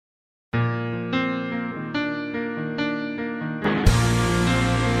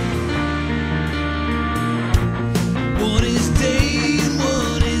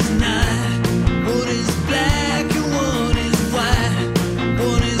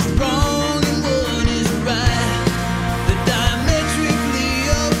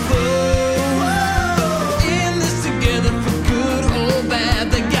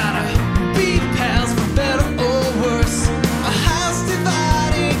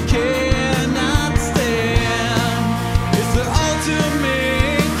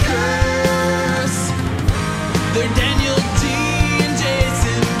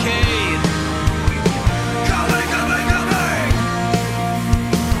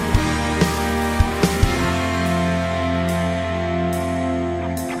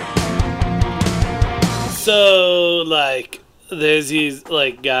So, like, there's these,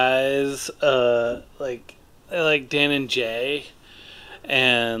 like, guys, like Dan and Jay,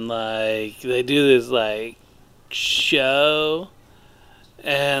 and, like, they do this, like, show,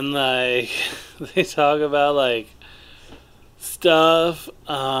 and, like, they talk about, like, stuff.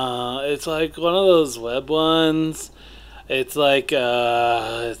 It's, like, one of those web ones. It's like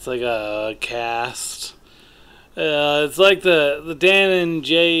a cast. It's like the Dan and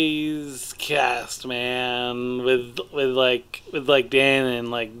Jay's cast, man, with Dan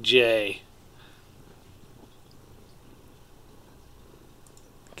and like Jay.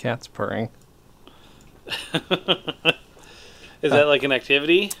 Cat's purring. Is that like an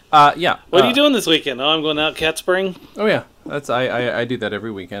activity? Yeah. What are you doing this weekend? Oh, I'm going out cat spring. Oh yeah, that's I do that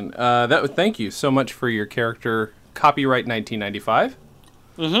every weekend. Thank you so much for your character copyright 1995.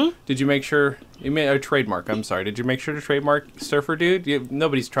 Mm-hmm. Did you make sure you made a trademark? I'm sorry. Did you make sure to trademark Surfer Dude?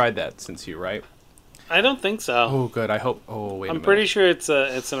 Nobody's tried that since you, right? I don't think so. Oh, good. I hope. Oh, wait. I'm pretty sure it's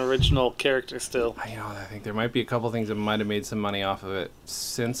an original character still. I think there might be a couple things that might have made some money off of it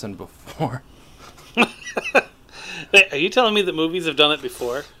since and before. Wait, are you telling me that movies have done it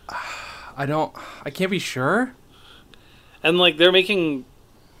before? I can't be sure. And like they're making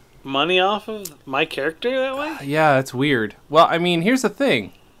money off of my character that way? Yeah, it's weird. Well, I mean, here's the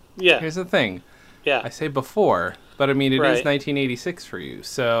thing. Yeah. Here's the thing. Yeah. I say before, but I mean, it Right. is 1986 for you.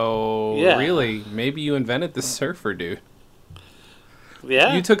 So, Yeah. really, maybe you invented the surfer dude.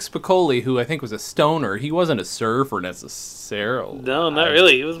 Yeah. You took Spicoli, who I think was a stoner. He wasn't a surfer necessarily. No, not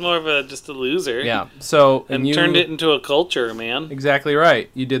really. He was more of just a loser. Yeah. So, And you turned it into a culture, man. Exactly right.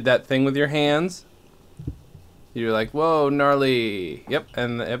 You did that thing with your hands. You were like, whoa, gnarly. Yep,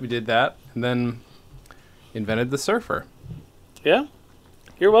 and you did that. And then invented the surfer. Yeah.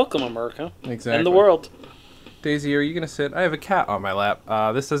 You're welcome, America. Exactly. And the world. Daisy, are you going to sit? I have a cat on my lap.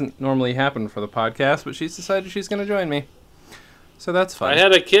 This doesn't normally happen for the podcast, but she's decided she's going to join me. So that's fun. I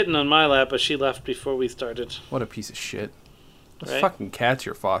had a kitten on my lap, but she left before we started. What a piece of shit. Those Right? fucking cats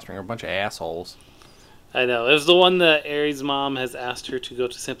you're fostering are a bunch of assholes. I know. It was the one that Aries' mom has asked her to go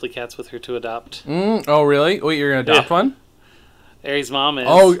to Simply Cats with her to adopt. Oh, really? Wait, you're going to adopt Yeah. one? Aries' mom is.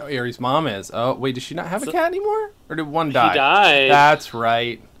 Oh, Aries' mom is. Oh, wait, does she not have a cat anymore? Or did one die? He died. That's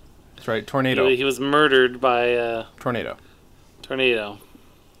right. That's right. Tornado. He was murdered by a Tornado. tornado.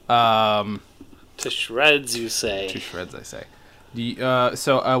 To To shreds, you say. shreds, I say.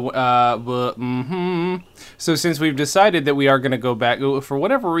 So since we've decided that we are going to go back, for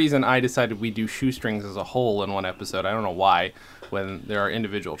whatever reason, I decided we do Shoestrings as a whole in one episode. I don't know why, when there are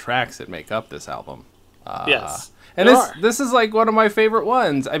individual tracks that make up this album. Yes. And There this is like one of my favorite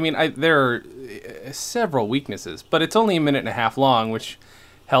ones. I mean, there are several weaknesses, but it's only a minute and a half long, which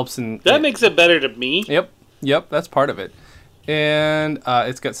helps in... That makes it better to me. Yep, that's part of it. And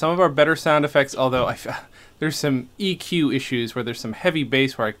it's got some of our better sound effects, although there's some EQ issues where there's some heavy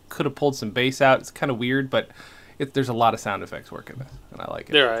bass where I could have pulled some bass out. It's kind of weird, but there's a lot of sound effects work in this, and I like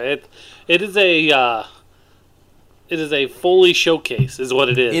it. There are. It is a Foley showcase, is what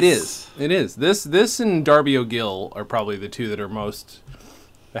it is. It is. This and Darby O'Gill are probably the two that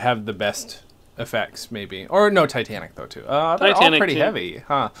have the best effects, maybe. Or no, Titanic though too. They're all Titanic, pretty too. heavy,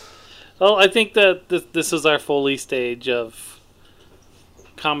 huh? Well, I think that this is our Foley stage of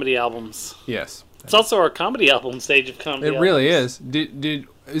comedy albums. Yes. It's also our comedy album stage of comedy It really is.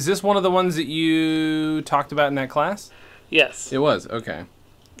 Is this one of the ones that you talked about in that class? Yes. It was. Okay.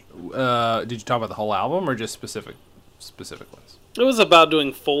 Did you talk about the whole album or just specific ones? It was about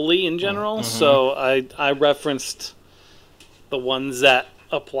doing Foley in general, Mm-hmm. so I referenced the ones that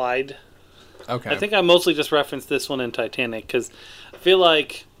applied. Okay. I think I mostly just referenced this one in Titanic, because I feel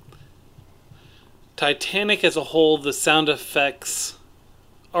like Titanic as a whole, the sound effects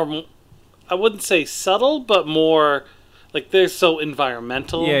are, I wouldn't say subtle, but more like they're so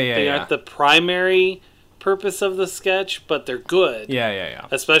environmental. Yeah, they yeah. aren't the primary purpose of the sketch, but they're good. Yeah.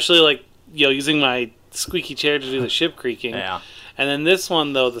 Especially like, using my squeaky chair to do the ship creaking. Yeah. And then this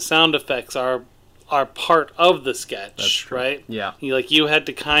one though, the sound effects are part of the sketch. That's true. Right? Yeah. You had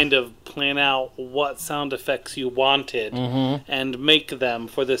to kind of plan out what sound effects you wanted and make them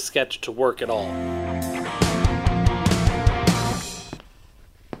for this sketch to work at all.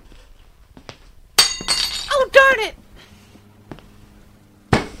 Oh, darn it!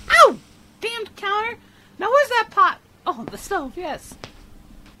 Ow! Damned counter! Now where's that pot? Oh, the stove, yes.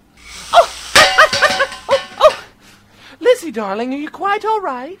 Oh! Lizzie, darling, are you quite all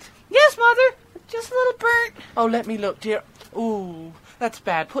right? Yes, Mother. Just a little burnt. Oh, let me look, dear. Ooh, that's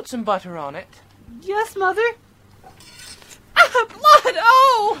bad. Put some butter on it. Yes, Mother. Ah, blood!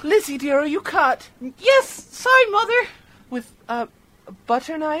 Oh! Lizzie, dear, are you cut? Yes, sorry, Mother. With a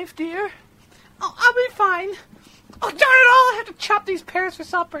butter knife, dear? Oh, I'll be fine. Oh, darn it all, I have to chop these pears for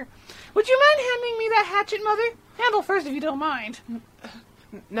supper. Would you mind handing me that hatchet, Mother? Handle first if you don't mind.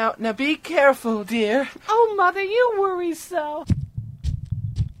 Now be careful, dear. Oh, Mother, you worry so.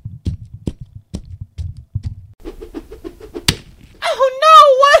 Oh, no,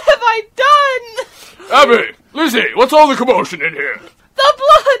 what have I done? Abby! Lizzie! What's all the commotion in here? The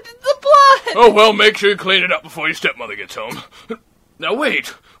blood! The blood! Oh, well, make sure you clean it up before your stepmother gets home. Now,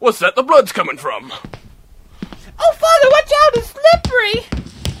 wait. What's that the blood's coming from? Oh, Father, watch out! It's slippery!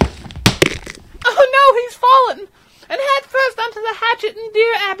 Oh, no, he's fallen! And head first onto the hatchet in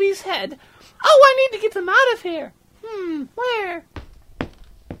dear Abby's head. Oh, I need to get them out of here. Where?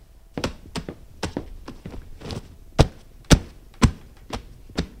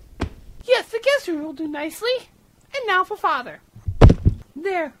 Yes, the guest room will do nicely. And now for Father.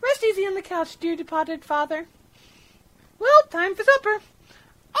 There, rest easy on the couch, dear departed father. Well, time for supper.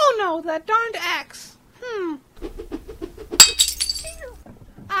 Oh no, that darned axe.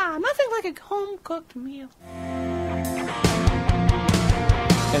 Nothing like a home-cooked meal.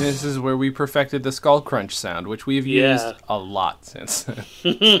 And this is where we perfected the skull crunch sound, which we've used a lot since.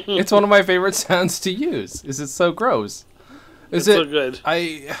 It's one of my favorite sounds to use. It's so gross? It's so good.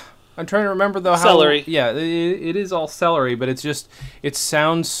 I'm trying to remember though how celery. Yeah, it is all celery, but it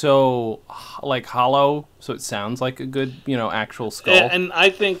sounds so like hollow, so it sounds like a good, actual skull. And I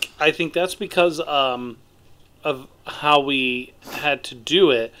think that's because of how we had to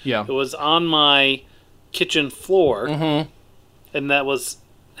do it. Yeah. It was on my kitchen floor, and that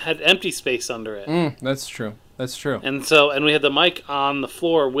had empty space under it. That's true. That's true. And we had the mic on the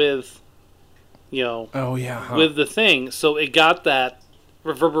floor with, Oh yeah. with the thing, so it got that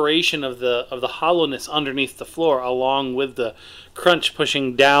reverberation of the hollowness underneath the floor, along with the crunch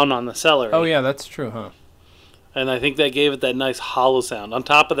pushing down on the celery. Oh yeah, that's true, huh? And I think that gave it that nice hollow sound. On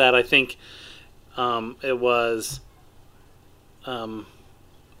top of that, I think it was, I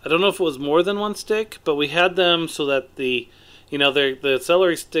don't know if it was more than one stick, but we had them so that the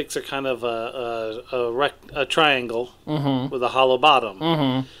celery sticks are kind of a triangle with a hollow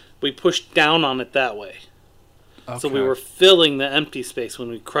bottom. We pushed down on it that way. Okay. So we were filling the empty space when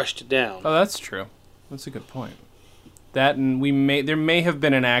we crushed it down. Oh, that's true. That's a good point. That, and there may have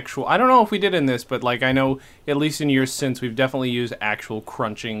been an actual, I don't know if we did in this, but I know at least in years since we've definitely used actual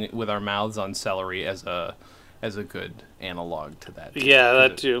crunching with our mouths on celery as a good analog to that. Yeah,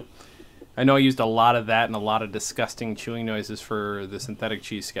 that too. I know I used a lot of that and a lot of disgusting chewing noises for the synthetic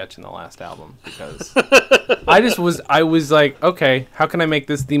cheese sketch in the last album because I was like, okay, how can I make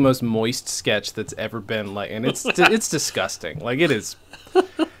this the most moist sketch that's ever been and it's disgusting. It is.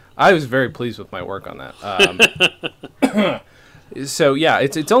 I was very pleased with my work on that. So yeah,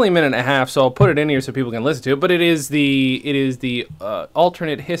 it's only a minute and a half, so I'll put it in here so people can listen to it. But it is the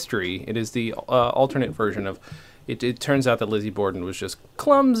alternate history. It is the alternate version of. It turns out that Lizzie Borden was just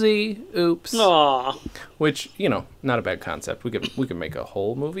clumsy. Oops. Aww. Which, not a bad concept. We could make a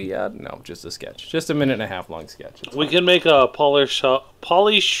whole movie out. No, just a sketch. Just a minute and a half long sketch. We can make a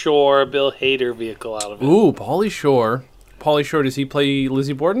Pauly Shore Bill Hader vehicle out of it. Ooh, Pauly Shore. Pauly Shore, does he play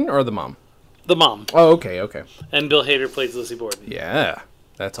Lizzie Borden or the mom? The mom. Oh, okay. And Bill Hader plays Lizzie Borden. Yeah,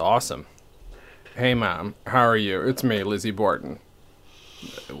 that's awesome. Hey, Mom, how are you? It's me, Lizzie Borden.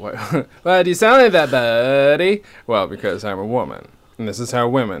 Why do you sound like that, buddy? Well, because I'm a woman, and this is how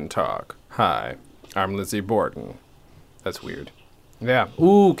women talk. Hi, I'm Lizzie Borden. That's weird. Yeah.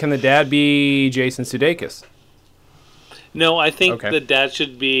 Ooh, can the dad be Jason Sudeikis? No, I think the dad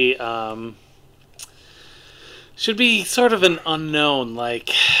should be sort of an unknown, like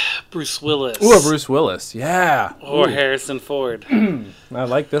Bruce Willis. Ooh, Bruce Willis. Yeah. Or Harrison Ford. I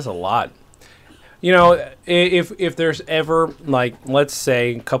like this a lot. If there's ever, let's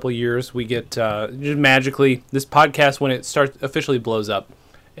say, a couple of years, we get, just magically, this podcast, when it officially blows up,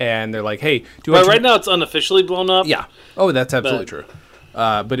 and they're like, hey, do you want right now it's unofficially blown up. Yeah. Oh, that's absolutely true.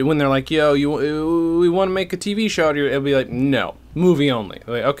 But when they're like, yo, we want to make a TV show, it'll be like, no, movie only.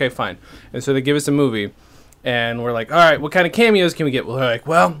 Like, okay, fine. And so they give us a movie, and we're like, all right, what kind of cameos can we get? Well, they're like,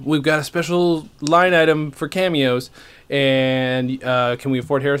 well, we've got a special line item for cameos, and can we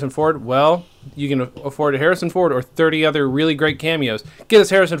afford Harrison Ford? Well, you can afford Harrison Ford or 30 other really great cameos. Get us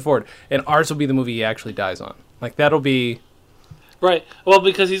Harrison Ford, and ours will be the movie he actually dies on. That'll be... Right. Well,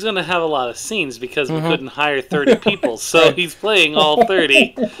 because he's going to have a lot of scenes because we couldn't hire 30 people, so he's playing all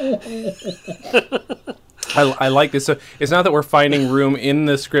 30. I like this. So it's not that we're finding room in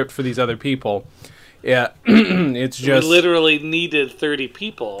the script for these other people. Yeah, it's just We literally needed 30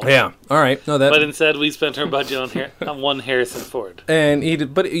 people. yeah. All right, no that. But instead, we spent our budget on one Harrison Ford. And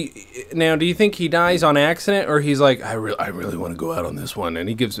now, do you think he dies on accident, or he's like, I really want to go out on this one, and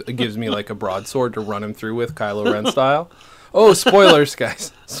he gives me like a broadsword to run him through with, Kylo Ren style? Oh, spoilers,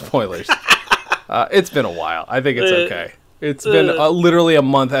 guys! Spoilers. It's been a while. I think it's okay. It's been literally a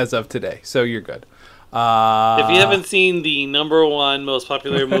month as of today, so you're good. If you haven't seen the #1 most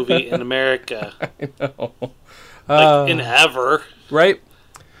popular movie in America, in ever, right?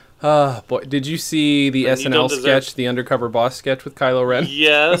 Boy, did you see the Then you SNL don't deserve- sketch, the undercover boss sketch with Kylo Ren?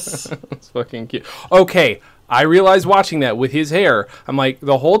 yes, It's fucking cute. Okay, I realized watching that with his hair, I'm like,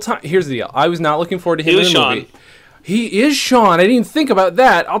 the whole time, here's the deal. I was not looking forward to him He in was the Sean. movie. He is Sean. I didn't think about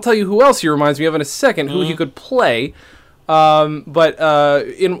that. I'll tell you who else he reminds me of in a second, who he could play. But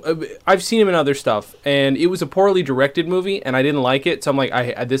I've seen him in other stuff, and it was a poorly directed movie, and I didn't like it. So I'm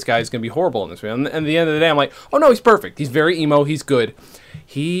like, this guy's gonna be horrible in this movie. And at the end of the day, I'm like, oh no, he's perfect. He's very emo. He's good.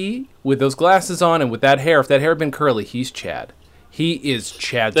 He, with those glasses on and with that hair, if that hair had been curly, he's Chad. He is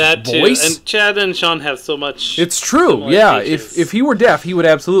Chad's that too. voice. And Chad and Sean have so much. It's true. similar Yeah. features. If he were deaf, he would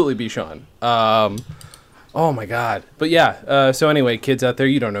absolutely be Sean. Oh my God. But yeah, so anyway, kids out there,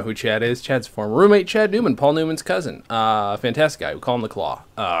 you don't know who Chad is. Chad's former roommate, Chad Newman, Paul Newman's cousin. Fantastic guy. We call him the Claw,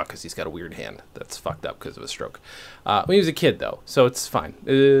 because he's got a weird hand that's fucked up because of a stroke. When he was a kid, though, so it's fine.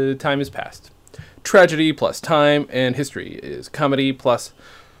 Time has passed. Tragedy plus time, and history is comedy plus...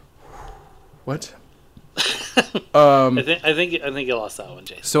 What? I think you lost that one,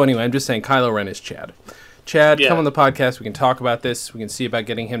 Jason. So anyway, I'm just saying Kylo Ren is Chad. Chad, Yeah. come on the podcast. We can talk about this. We can see about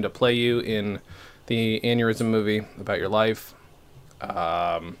getting him to play you in the Aneurysm movie about your life.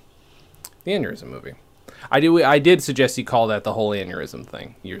 The Aneurysm movie. I did suggest he call that the whole aneurysm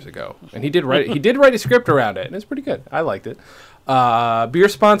thing years ago, and he did write a script around it, and it's pretty good. I liked it. Beer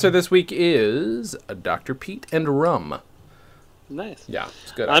sponsor this week is Dr. Pete and Rum. Nice. Yeah,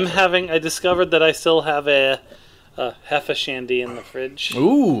 it's good. I discovered that I still have a Heffa Shandy in the fridge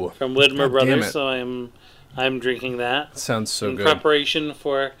Ooh, from Widmer God damn Brothers, it. so I'm drinking that sounds so in good. preparation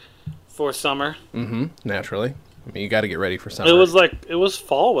for summer. Naturally, I mean, you got to get ready for summer. It was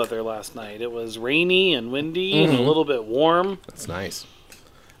fall weather last night. It was rainy and windy and a little bit warm. That's nice.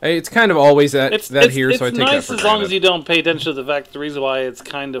 It's kind of always that here, so I take that nice for as long granted. as you don't pay attention to the fact that the reason why it's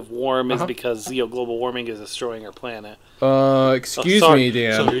kind of warm is because global warming is destroying our planet. Excuse Sorry- me,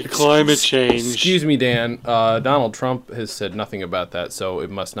 Dan. sorry, climate change. Excuse me, Dan. Donald Trump has said nothing about that, so it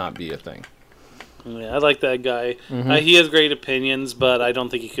must not be a thing. Yeah, I like that guy. He has great opinions, but I don't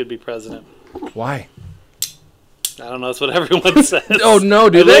think he could be president. Why? I don't know. That's what everyone says. Oh, no,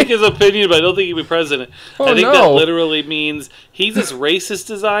 do I they? like his opinion, but I don't think he'd be president. Oh, I think no. that literally means he's as racist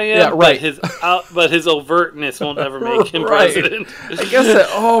as I am. Yeah, right. But his overtness won't ever make him Right. president. I guess that.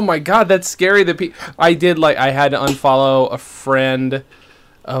 Oh my God, that's scary. I had to unfollow a friend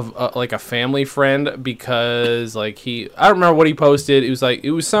of like a family friend because I don't remember what he posted.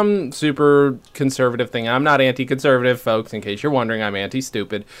 It was some super conservative thing. I'm not anti-conservative, folks. In case you're wondering, I'm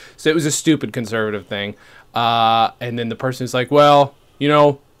anti-stupid. So it was a stupid conservative thing. And then the person's like, well,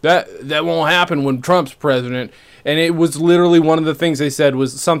 that won't happen when Trump's president. And it was literally one of the things they said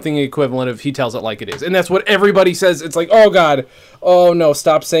was something equivalent of he tells it like it is. And that's what everybody says. It's like, oh God, oh no,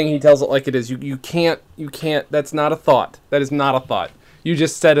 stop saying he tells it like it is. You can't, that's not a thought. That is not a thought. You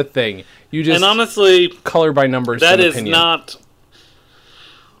just said a thing. You just And honestly, color by numbers. that an is opinion. not...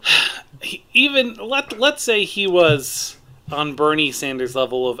 Even, let's say he was on Bernie Sanders'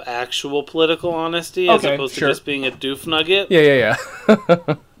 level of actual political honesty as Okay, opposed sure. to just being a doof nugget. Yeah.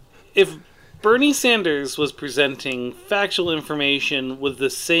 If Bernie Sanders was presenting factual information with the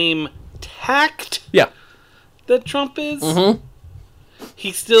same tact Yeah. that Trump is,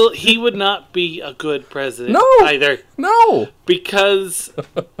 he would not be a good president No. either. No. Because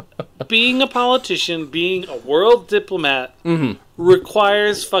being a politician, being a world diplomat,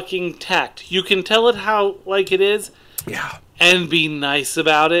 requires fucking tact. You can tell it how like it is, Yeah. and be nice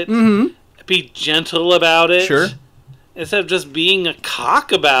about it. Be gentle about it. Sure. Instead of just being a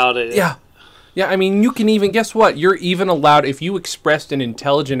cock about it. Yeah. Yeah, I mean, you can even, guess what? You're even allowed, if you expressed an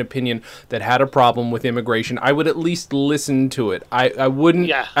intelligent opinion that had a problem with immigration, I would at least listen to it. I wouldn't,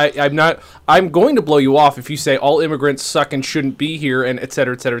 Yeah. I'm going to blow you off if you say all immigrants suck and shouldn't be here and et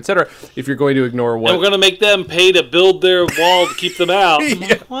cetera, et cetera, et cetera, if you're going to ignore what... And we're going to make them pay to build their wall to keep them out.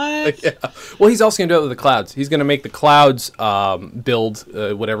 What? Yeah. Well, he's also going to do it with the clouds. He's going to make the clouds build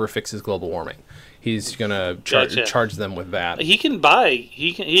whatever fixes global warming. He's going to Gotcha. charge them with that. He can buy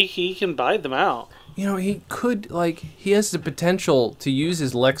them out. He could, he has the potential to use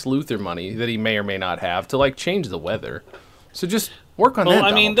his Lex Luthor money that he may or may not have to, change the weather. So just Work on Well,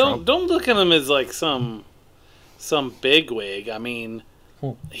 that. I mean, Donald Trump. don't look at him as like some bigwig. I mean,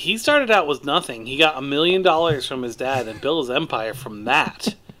 he started out with nothing. He got $1 million from his dad and built his empire from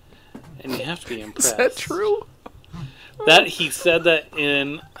that. And you have to be impressed. Is that true? That he said that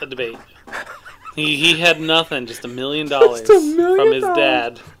in a debate. He had nothing, just $1 million Just $1 million from his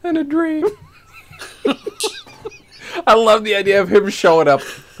dad. And a dream. I love the idea of him showing up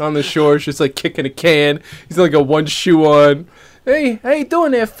on the shore, just like kicking a can. He's like a one shoe on. Hey, how you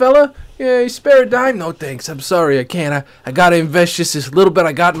doing there, fella? Yeah, you spare a dime? No, thanks. I'm sorry, I can't. I gotta invest just this little bit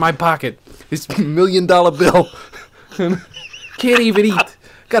I got in my pocket. This $1 million bill. Can't even eat.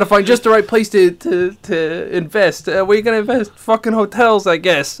 Gotta find just the right place to invest. Where you gonna invest? Fucking hotels, I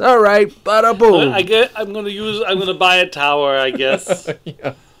guess. All right, bada boom. I'm gonna buy a tower, I guess.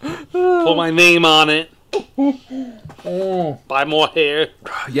 Yeah. Put my name on it. Buy more hair.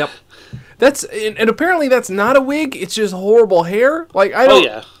 Yep. That's and apparently that's not a wig. It's just horrible hair. Like I don't. Oh,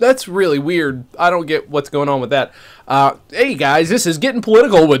 yeah. That's really weird. I don't get what's going on with that. Hey guys, this is Getting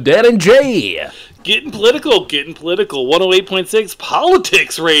Political with Dan and Jay. Getting political. 108.6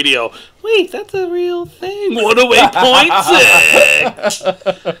 Politics Radio. Wait, that's a real thing.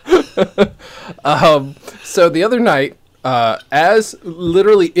 108.6. So the other night, as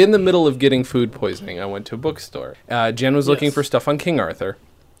literally in the middle of getting food poisoning, I went to a bookstore. Jen was looking for stuff on King Arthur.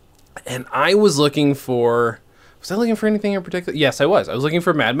 And I was looking for... Was I looking for anything in particular? Yes, I was. I was looking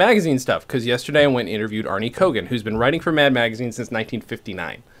for Mad Magazine stuff, because yesterday I went and interviewed Arnie Kogan, who's been writing for Mad Magazine since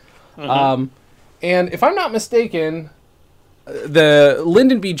 1959. Mm-hmm. And if I'm not mistaken, the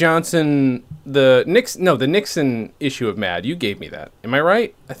Lyndon B. Johnson, the Nixon issue of Mad, you gave me that. Am I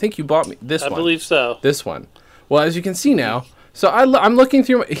right? I think you bought me this one. I believe so. This one. Well, as you can see now... So I'm looking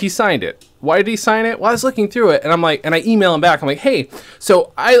through. He signed it. Why did he sign it? Well, I was looking through it, and I'm like, and I email him back. I'm like, hey,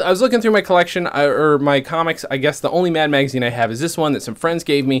 so I was looking through my collection or my comics. I guess the only Mad magazine I have is this one that some friends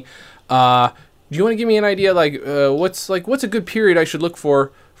gave me. Do you want to give me an idea, like what's a good period I should look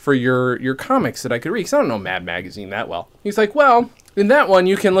for your comics that I could read? Because I don't know Mad magazine that well. He's like, well, in that one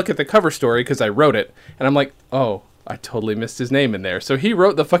you can look at the cover story because I wrote it, and I'm like, oh. I totally missed his name in there. So he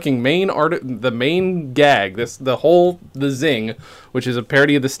wrote the fucking main the main gag, the Zing, which is a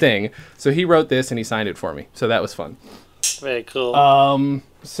parody of the Sting. So he wrote this and he signed it for me. So that was fun. Very cool.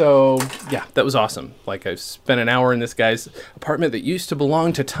 So yeah, that was awesome. Like I spent an hour in this guy's apartment that used to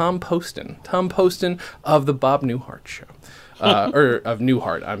belong to Tom Poston of the Bob Newhart show, or of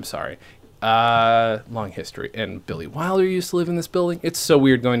Newhart. I'm sorry. Long history. And Billy Wilder used to live in this building. It's so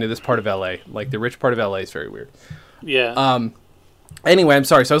weird going to this part of LA. Like the rich part of LA is very weird. Yeah. Anyway, I'm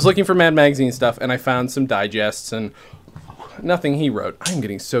sorry. So I was looking for Mad Magazine stuff, and I found some digests and nothing he wrote. I'm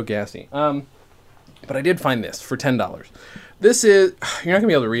getting so gassy. But I did find this for $10. This is... You're not going to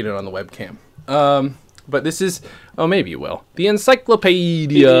be able to read it on the webcam. But this is... Oh, maybe you will. The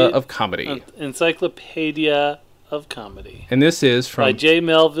Encyclopedia of Comedy. Encyclopedia of Comedy. And this is from... By J.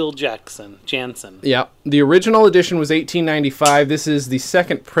 Melville Jansen. Yeah. The original edition was $18.95. This is the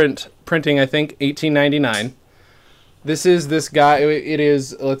second printing, I think, $18.99. This is this guy. It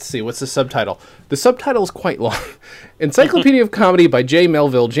is, let's see, what's the subtitle? The subtitle is quite long. Encyclopedia of Comedy by J.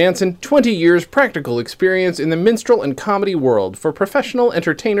 Melville Jansen. 20 years practical experience in the minstrel and comedy world for professional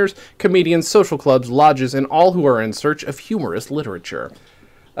entertainers, comedians, social clubs, lodges, and all who are in search of humorous literature.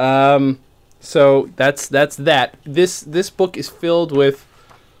 So that's that. This book is filled with...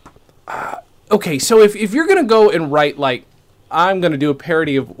 okay, so if you're going to go and write, like, I'm going to do a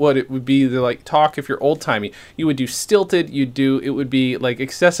parody of what it would be to, like, talk if you're old-timey. You would do stilted, it would be, like,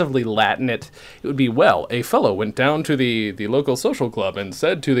 excessively Latinate. It would be, well, a fellow went down to the local social club and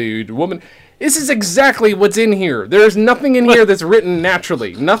said to the woman, this is exactly what's in here. There's nothing in here that's written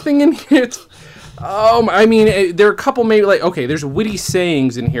naturally. Nothing in here. I mean, there are a couple maybe, like, okay, there's witty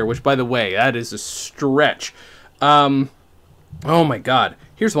sayings in here, which, by the way, that is a stretch. Oh, my God.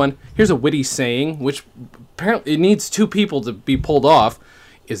 Here's one. Here's a witty saying, which... Apparently, it needs two people to be pulled off.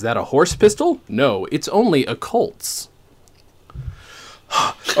 Is that a horse pistol? No, it's only a Colt's.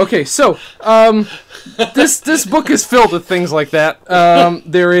 Okay, so this book is filled with things like that.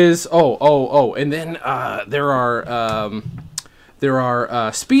 There is and then there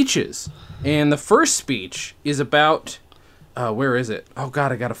are speeches, and the first speech is about where is it? Oh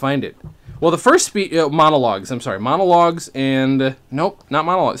God, I gotta find it. Well, the first monologues. I'm sorry, monologues and nope, not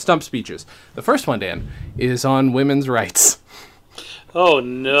monologues. Stump speeches. The first one, Dan, is on women's rights. Oh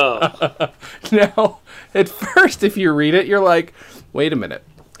no! Now, at first, if you read it, you're like, "Wait a minute,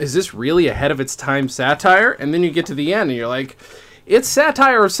 is this really ahead of its time satire?" And then you get to the end, and you're like, "It's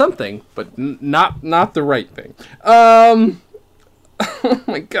satire of something, but not the right thing." Oh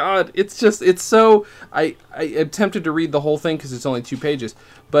my god, it's so. I am tempted to read the whole thing because it's only 2 pages,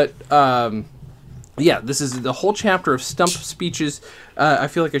 but yeah, this is the whole chapter of stump speeches. I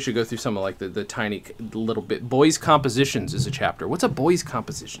feel like I should go through some of like the tiny little bit. Boys' compositions is a chapter. What's a boys'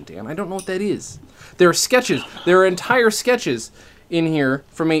 composition, Dan? I don't know what that is. There are sketches. There are entire sketches in here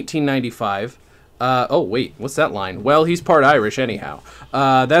from 1895. Oh wait, what's that line? Well, he's part Irish anyhow.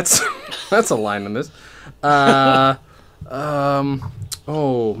 That's that's a line in this. Oh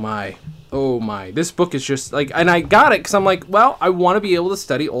my. This book is just like, and I got it because I'm like, well, I want to be able to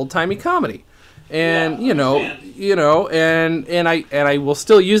study old-timey comedy. And and I will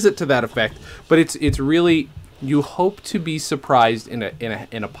still use it to that effect, but it's really, you hope to be surprised in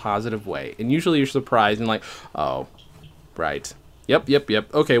a positive way. And usually you're surprised and like, oh, right. Yep.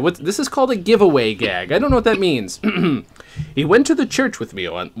 Okay, this is called a giveaway gag. I don't know what that means. He went to the church with me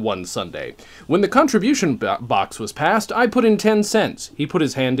on one Sunday. When the contribution box was passed, I put in 10 cents. He put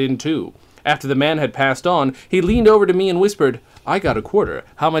his hand in too. After the man had passed on, he leaned over to me and whispered, I got a quarter.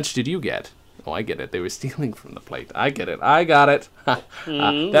 How much did you get? Oh, I get it. They were stealing from the plate. I get it. I got it.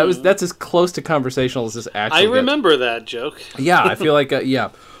 That's as close to conversational as this actually I remember that joke. Yeah, I feel like, yeah.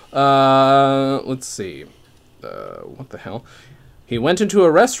 Let's see. What the hell? He went into a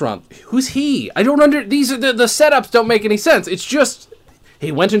restaurant. Who's he? I don't these are the setups don't make any sense. It's just,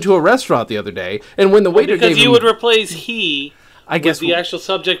 he went into a restaurant the other day, and when the waiter gave him... Because you would replace he... I guess with the actual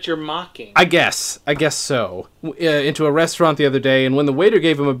subject you're mocking. I guess so. Into a restaurant the other day, and when the waiter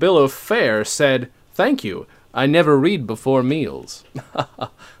gave him a bill of fare, said, "Thank you. I never read before meals." A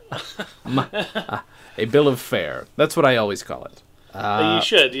bill of fare. That's what I always call it. You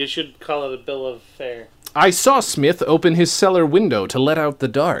should call it a bill of fare. I saw Smith open his cellar window to let out the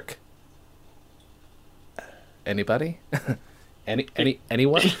dark. Anybody?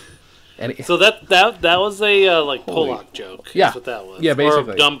 Anyone? So that was a like Pollock joke. Yeah, that's what that was. Yeah,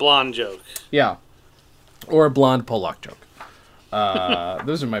 basically. Or a dumb blonde joke. Yeah, or a blonde Pollock joke.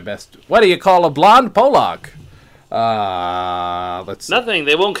 Those are my best. What do you call a blonde Pollock? Let's see. Nothing.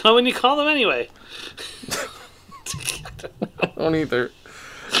 They won't come when you call them anyway. I don't either.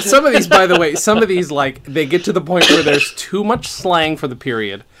 Some of these, by the way, like they get to the point where there's too much slang for the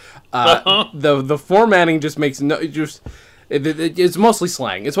period. The formatting just makes it's mostly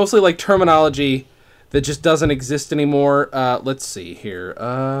slang. It's mostly like terminology that just doesn't exist anymore. Let's see here.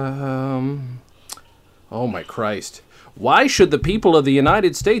 Oh my Christ. Why should the people of the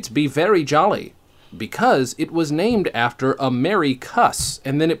United States be very jolly? Because it was named after Americus.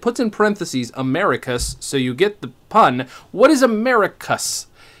 And then it puts in parentheses Americus, so you get the pun. What is Americus?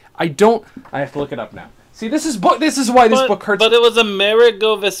 I have to look it up now. See, this is why this book hurts. But it was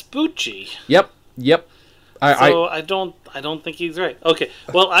Amerigo Vespucci. Yep. I don't think he's right. Okay,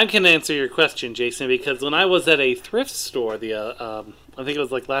 well, I can answer your question, Jason, because when I was at a thrift store, I think it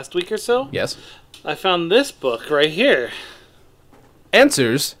was like last week or so. Yes. I found this book right here.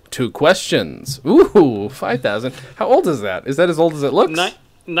 Answers to questions. Ooh, 5,000. How old is that? Is that as old as it looks?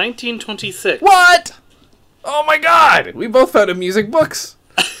 1926. What? Oh my God! We both found music books.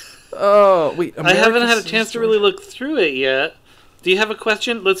 Oh, wait. I haven't had a chance to really look through it yet. Do you have a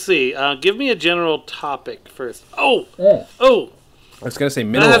question? Let's see. Give me a general topic first. Oh! I was going to say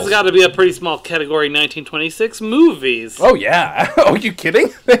minerals. That has got to be a pretty small category, 1926 movies. Oh, yeah. Oh, are you kidding?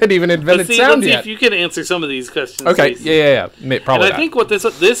 They hadn't even invented sound yet. Let's see if you can answer some of these questions. Okay, Jason. yeah. Probably and I think what this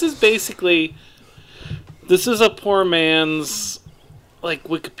is basically, this is a poor man's, like,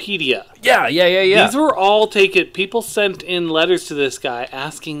 Wikipedia. Yeah. These were all people sent in letters to this guy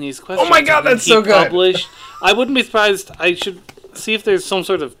asking these questions. Oh my God, that's so good. Published. I wouldn't be surprised. I should see if there's some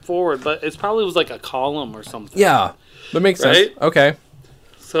sort of forward, but it probably was like a column or something. Yeah, that makes sense. Right? Okay.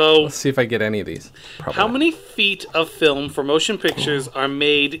 So let's see if I get any of these. Probably how many feet of film for motion pictures are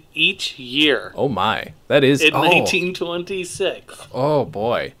made each year? Oh my, that is in 1926. Oh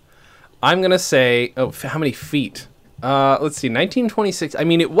boy, I'm gonna say. Oh, how many feet? Let's see, 1926. I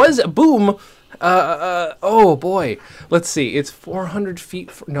mean, it was a boom. Oh boy, let's see. It's 400 feet.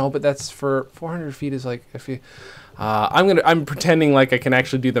 No, but that's for 400 feet is like if you. I'm pretending like I can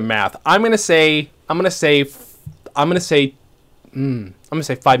actually do the math. I'm gonna say 5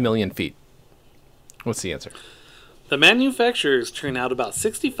 million feet. What's the answer? The manufacturers turn out about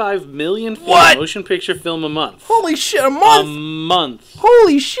 65 million feet What? of motion picture film a month. Holy shit, a month! A month.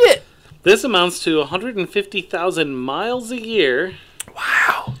 Holy shit! This amounts to 150,000 miles a year.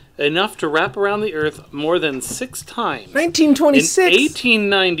 Wow. Enough to wrap around the Earth more than 6 times. 1926. In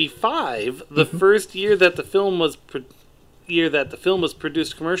 1895, the first year that the film was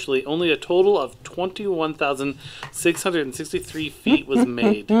produced commercially, only a total of 21,663 feet was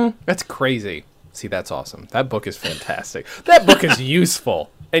made. That's crazy. See, that's awesome. That book is fantastic. That book is useful.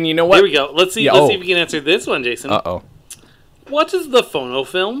 And you know what? Here we go. Let's see. Yeah, Let's see if we can answer this one, Jason. Uh-oh. What is the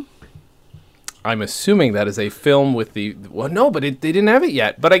phonofilm? I'm assuming that is a film with the... Well, no, but they didn't have it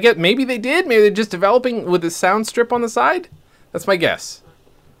yet. But I get maybe they did. Maybe they're just developing with a sound strip on the side. That's my guess.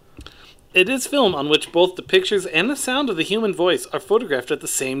 It is film on which both the pictures and the sound of the human voice are photographed at the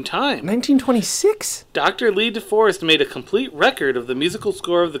same time. 1926? Dr. Lee DeForest made a complete record of the musical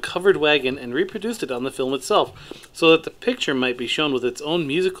score of The Covered Wagon and reproduced it on the film itself, so that the picture might be shown with its own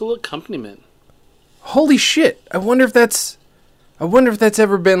musical accompaniment. Holy shit! I wonder if that's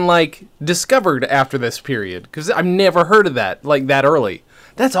ever been like discovered after this period, because I've never heard of that like that early.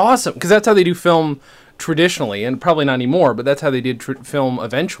 That's awesome, because that's how they do film traditionally, and probably not anymore, but that's how they did film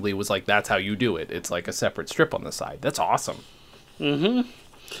eventually, was like that's how you do it. It's like a separate strip on the side. That's awesome.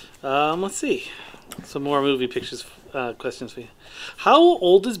 Let's see. Some more movie pictures questions for you. How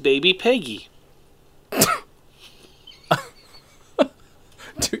old is baby Peggy?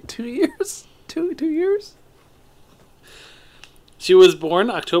 2 years? Two years? She was born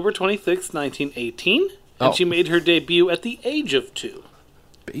October 26, 1918, and Oh. she made her debut at the age of 2.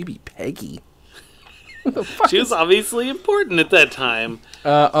 Baby Peggy. She was obviously important at that time.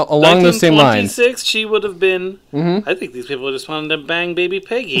 Along those same lines. 1926, she would have been... I think these people just wanted to bang baby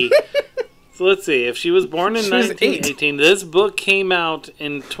Peggy. So let's see. If she was born in She was 1918, this book came out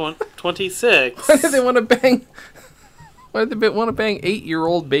in 26. Why did they want to bang? Why did they want to bang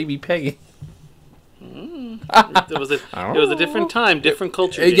 8-year-old baby Peggy? It was a different time, different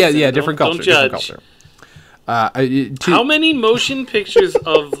culture. Yeah, Jason. different Don't culture. judge. Different culture. How many motion pictures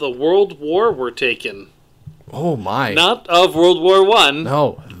of the World War were taken? Oh my! Not of World War One.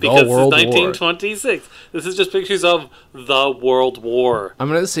 No, because the World it's War. 1926. This is just pictures of the World War. I'm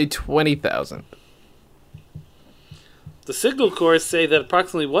gonna say 20,000. The Signal Corps say that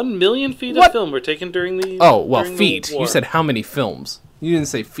approximately 1 million feet What? of film were taken during the. Oh well, during the feet. war. You said how many films? You didn't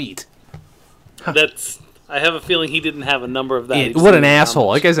say feet. That's. I have a feeling he didn't have a number of that. He just What an knew how asshole!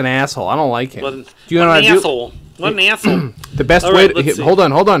 much. That guy's an asshole. I don't like him. What an, Do you know what how an to do? asshole! What an asshole! The best All way. right, let's see. Hold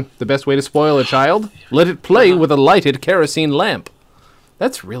on. The best way to spoil a child: let it play with a lighted kerosene lamp.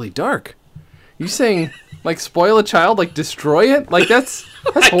 That's really dark. You saying like spoil a child, like destroy it? Like that's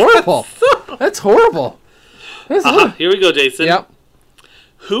horrible. That's horrible. That's Here we go, Jason. Yep.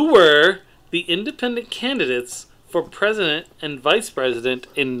 Who were the independent candidates for president and vice president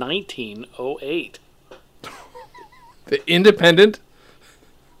in 1908? The independent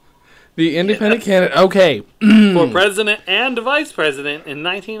candidate. Okay. For president and vice president in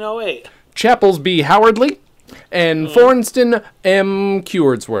 1908. Chapples B. Howardley and Fornston M.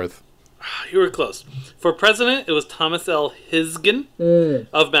 Cuwordsworth. You were close. For president, it was Thomas L. Hisgen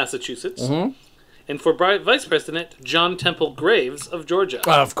of Massachusetts. And for vice president, John Temple Graves of Georgia.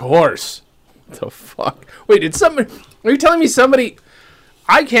 Of course. What the fuck? Wait, are you telling me somebody...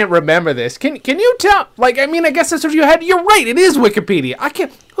 I can't remember this. Can you tell? Like, I mean, I guess that's what you had. You're right. It is Wikipedia. I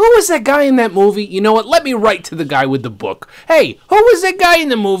can't... Who was that guy in that movie? You know what? Let me write to the guy with the book. Hey, who was that guy in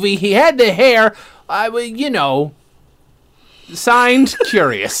the movie? He had the hair. Signed,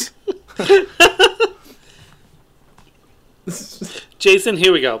 Curious. Jason,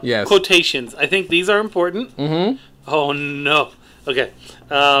 here we go. Yes. Quotations. I think these are important. Oh, no. Okay.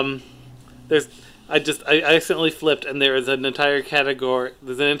 I accidentally flipped, and there is an entire category.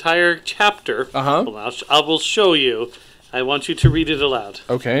 There's an entire chapter. Well, I will show you. I want you to read it aloud.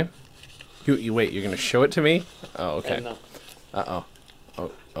 Okay. You wait, you're going to show it to me? Oh, okay. No.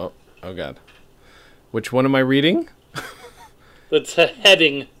 Oh, God. Which one am I reading? It's a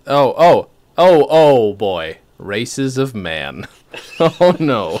heading. Oh, boy. Races of Man. Oh,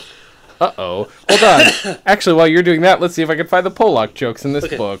 no. Uh-oh. Hold on. Actually, while you're doing that, let's see if I can find the Pollock jokes in this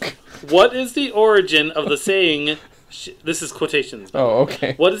book. What is the origin of the saying... This is quotations. Oh,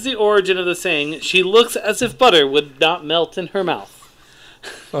 okay. What is the origin of the saying, she looks as if butter would not melt in her mouth?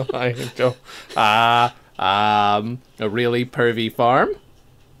 I don't. A really pervy farm?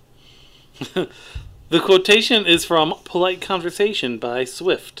 The quotation is from Polite Conversation by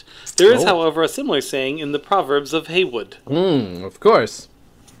Swift. There is, Oh. however, a similar saying in the Proverbs of Haywood. Of course.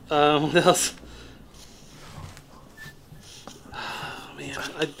 What else? Oh, man.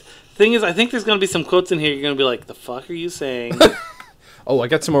 Thing is, I think there's going to be some quotes in here you're going to be like, the fuck are you saying? Oh, I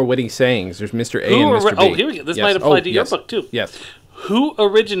got some more witty sayings. There's Mr. A and Mr. B. Oh, here we go. This Yes. might apply to your yes. book, too. Yes. Who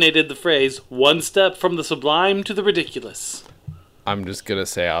originated the phrase, one step from the sublime to the ridiculous? I'm just going to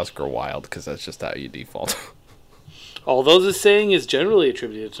say Oscar Wilde, because that's just how you default. Although this saying is generally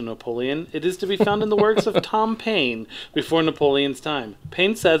attributed to Napoleon, it is to be found in the works of Tom Paine before Napoleon's time.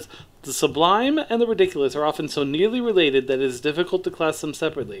 Paine says, The sublime and the ridiculous are often so nearly related that it is difficult to class them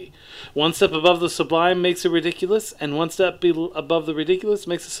separately. One step above the sublime makes the ridiculous, and one step above the ridiculous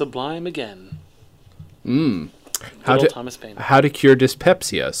makes the sublime again. Thomas Paine. How to cure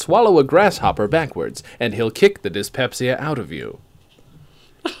dyspepsia. Swallow a grasshopper backwards, and he'll kick the dyspepsia out of you.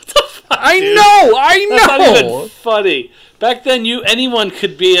 I know! That's not even funny. Back then, anyone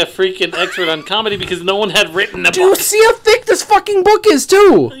could be a freaking expert on comedy because no one had written a Do you book. see how thick this fucking book is,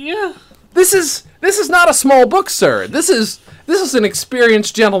 too? Yeah. This is not a small book, sir. This is an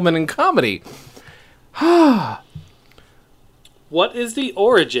experienced gentleman in comedy. What is the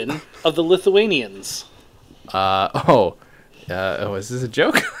origin of the Lithuanians? Is this a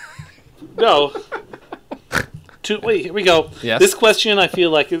joke? No. Wait, here we go. Yes. This question I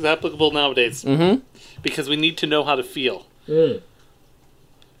feel like is applicable nowadays. Mm-hmm. Because we need to know how to feel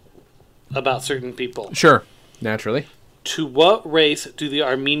about certain people. Sure, naturally. To what race do the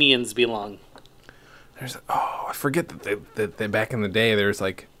Armenians belong? I forget that they back in the day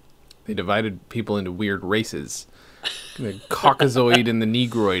they divided people into weird races. The Caucasoid and the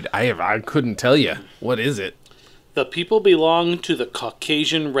Negroid. I couldn't tell you. What is it? The people belong to the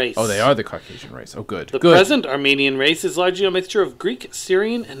Caucasian race. Oh, they are the Caucasian race. Oh, good. The present Armenian race is largely a mixture of Greek,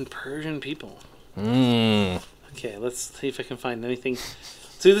 Syrian, and Persian people. Okay, let's see if I can find anything.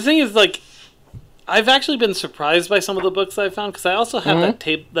 See, the thing is, I've actually been surprised by some of the books I found, because I also have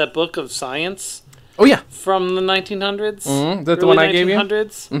that book of science. Oh, yeah. From the 1900s. Is that the one I gave you?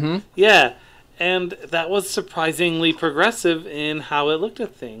 1900s. Mm-hmm. Yeah, and that was surprisingly progressive in how it looked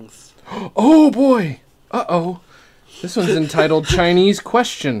at things. Oh, boy. Uh-oh. This one's entitled Chinese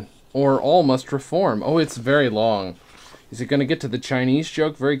Question, or All Must Reform. Oh, it's very long. Is it going to get to the Chinese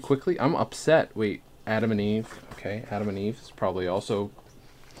joke very quickly? I'm upset. Wait, Adam and Eve. Okay, Adam and Eve is probably also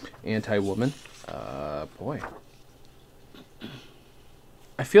anti-woman. Boy.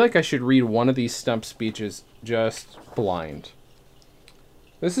 I feel like I should read one of these stump speeches just blind.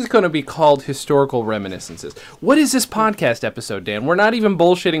 This is going to be called Historical Reminiscences. What is this podcast episode, Dan? We're not even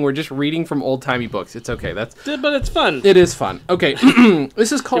bullshitting. We're just reading from old-timey books. It's okay. But it's fun. It is fun. Okay.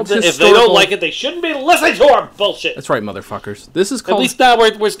 This is called If they don't like it, they shouldn't be listening to our bullshit. That's right, motherfuckers. This is called... At least now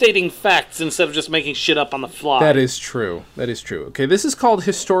we're stating facts instead of just making shit up on the fly. That is true. Okay, this is called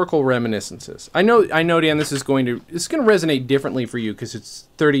Historical Reminiscences. I know, Dan, this is going to resonate differently for you because it's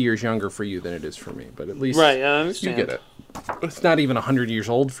 30 years younger for you than it is for me. But at least right, I understand. You get it. It's not even 100 years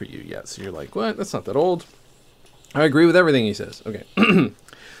old for you yet, so you're like, what? That's not that old. I agree with everything he says. Okay.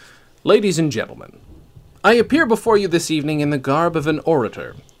 Ladies and gentlemen, I appear before you this evening in the garb of an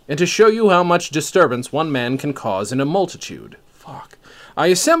orator, and to show you how much disturbance one man can cause in a multitude. Fuck. I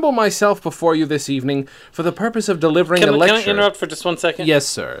assemble myself before you this evening for the purpose of delivering a lecture... Can I interrupt for just 1 second? Yes,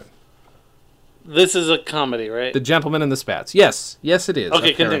 sir. This is a comedy, right? The Gentleman and the Spats. Yes, it is.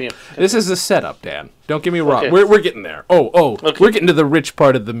 Okay, continue. This is a setup, Dan. Don't get me wrong. Okay. We're getting there. Okay. We're getting to the rich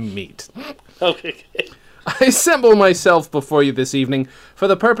part of the meat. Okay. I assemble myself before you this evening for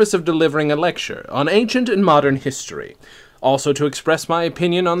the purpose of delivering a lecture on ancient and modern history, also to express my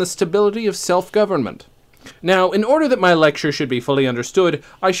opinion on the stability of self-government. Now, in order that my lecture should be fully understood,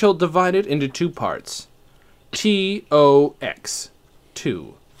 I shall divide it into two parts. TOX.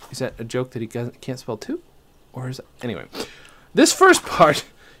 2. Is that a joke that he can't spell two? Or is it... Anyway. This first part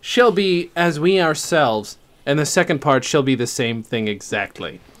shall be as we ourselves, and the second part shall be the same thing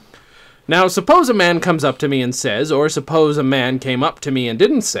exactly. Now, suppose a man comes up to me and says, or suppose a man came up to me and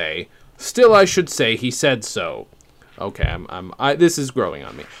didn't say, still I should say he said so. Okay, this is growing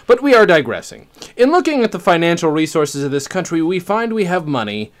on me. But we are digressing. In looking at the financial resources of this country, we find we have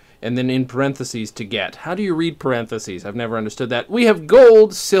money... And then in parentheses, to get. How do you read parentheses? I've never understood that. We have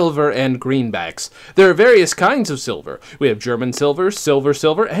gold, silver, and greenbacks. There are various kinds of silver. We have German silver,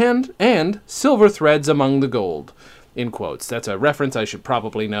 silver, and silver threads among the gold. In quotes. That's a reference I should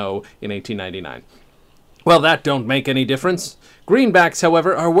probably know in 1899. Well, that don't make any difference. Greenbacks,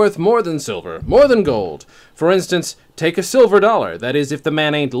 however, are worth more than silver, more than gold. For instance, take a silver dollar. That is, if the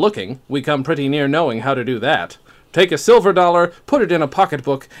man ain't looking. We come pretty near knowing how to do that. Take a silver dollar, put it in a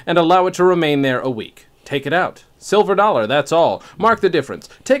pocketbook, and allow it to remain there a week. Take it out. Silver dollar, that's all. Mark the difference.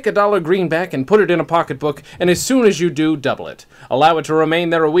 Take a dollar greenback and put it in a pocketbook, and as soon as you do, double it. Allow it to remain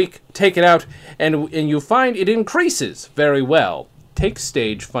there a week, take it out, and you find it increases very well. Take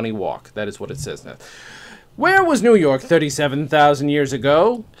stage funny walk. That is what it says now. Where was New York 37,000 years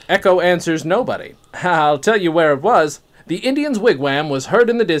ago? Echo answers nobody. I'll tell you where it was. The Indian's wigwam was heard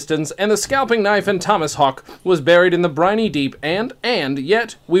in the distance, and the scalping knife and Thomas Hawk was buried in the briny deep, and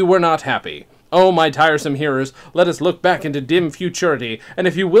yet we were not happy. Oh, my tiresome hearers, let us look back into dim futurity, and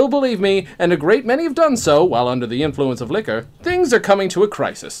if you will believe me, and a great many have done so while under the influence of liquor, things are coming to a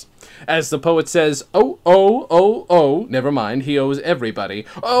crisis. As the poet says, oh, never mind, he owes everybody.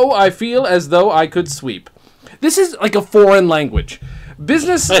 Oh, I feel as though I could sweep. This is like a foreign language.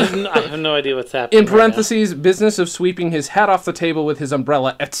 Business... I have no idea what's happening. In parentheses, business of sweeping his hat off the table with his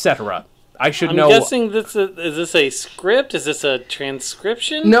umbrella, etc. I should know... I'm guessing is this a script? Is this a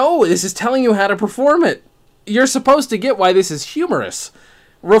transcription? No, this is telling you how to perform it. You're supposed to get why this is humorous.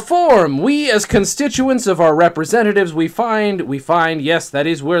 Reform. We, as constituents of our representatives, we find, yes, that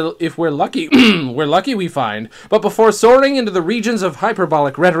is, if we're lucky, we're lucky we find. But before soaring into the regions of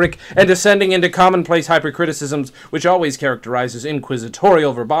hyperbolic rhetoric and descending into commonplace hypercriticisms, which always characterizes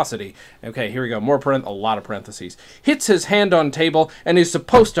inquisitorial verbosity. Okay, here we go. A lot of parentheses. Hits his hand on table and is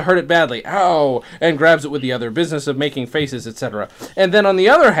supposed to hurt it badly. Ow! And grabs it with the other, business of making faces, etc. And then on the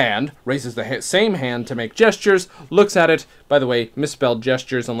other hand, raises the same hand to make gestures, looks at it, by the way, misspelled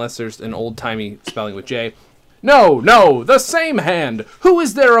gestures unless there's an old-timey spelling with J. No, the same hand. Who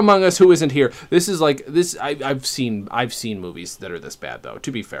is there among us who isn't here? This is like this. I've seen movies that are this bad, though.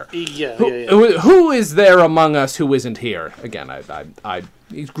 To be fair, yeah. Who is there among us who isn't here? Again,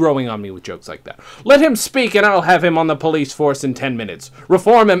 he's growing on me with jokes like that. Let him speak, and I'll have him on the police force in 10 minutes.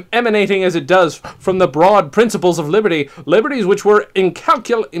 Reform emanating as it does from the broad principles of liberties which were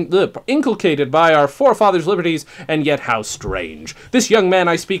inculcated by our forefathers' liberties, and yet how strange. This young man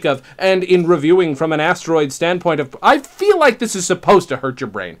I speak of, and in reviewing from an asteroid standpoint of, I feel like this is supposed to hurt your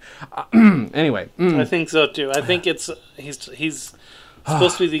brain. Anyway. I think so, too. I think he's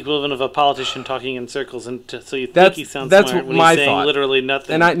supposed to be the equivalent of a politician talking in circles, and so you think he sounds smart when he's saying literally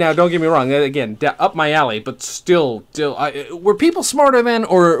nothing. And now, don't get me wrong. Again, up my alley, but still, were people smarter then,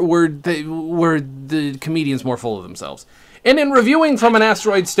 or were the comedians more full of themselves? And in reviewing from an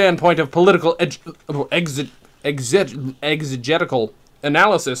asteroid standpoint of political exegetical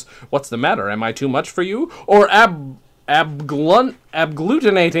analysis, what's the matter? Am I too much for you? Or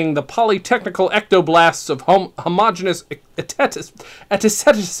agglutinating the polytechnical ectoblasts of homogeneous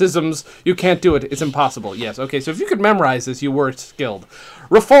aestheticisms, you can't do it. It's impossible. Yes, okay, so if you could memorize this, you were skilled.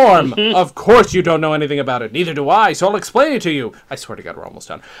 Reform! Of course you don't know anything about it. Neither do I, so I'll explain it to you. I swear to God, we're almost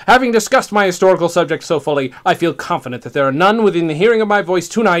done. Having discussed my historical subject so fully, I feel confident that there are none within the hearing of my voice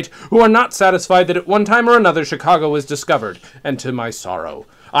tonight who are not satisfied that at one time or another Chicago was discovered, and to my sorrow.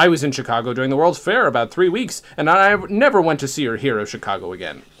 I was in Chicago during the World's Fair about 3 weeks, and I never went to see or hear of Chicago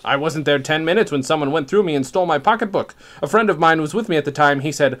again. I wasn't there 10 minutes when someone went through me and stole my pocketbook. A friend of mine was with me at the time.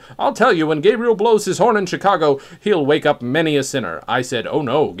 He said, I'll tell you, when Gabriel blows his horn in Chicago, he'll wake up many a sinner. I said, oh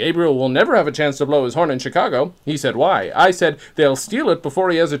no, Gabriel will never have a chance to blow his horn in Chicago. He said, why? I said, they'll steal it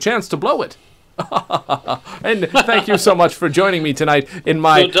before he has a chance to blow it. And thank you so much for joining me tonight in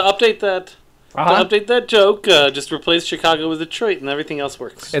my... So to update that... To update that joke, just replace Chicago with Detroit, and everything else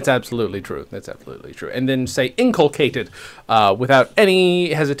works. It's absolutely true. That's absolutely true. And then say inculcated without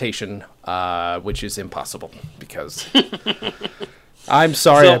any hesitation, which is impossible, because I'm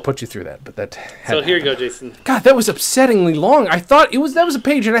sorry I put you through that, but that had So here you go, Jason. God, that was upsettingly long. I thought that was a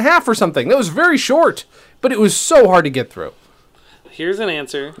page and a half or something. That was very short, but it was so hard to get through. Here's an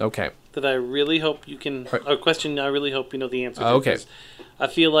answer. Okay. That I really hope you can... A question I really hope you know the answer to. Okay. I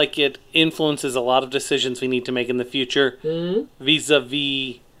feel like it influences a lot of decisions we need to make in the future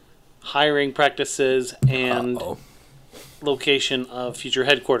vis-a-vis hiring practices and location of future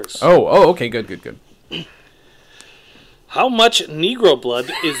headquarters. Okay, good. How much Negro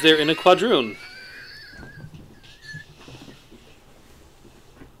blood is there in a quadroon?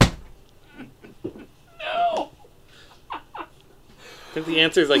 No! I think the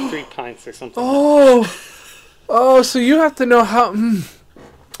answer is like 3 pints or something. So you have to know how...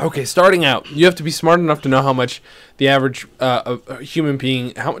 Okay, starting out, you have to be smart enough to know how much the average human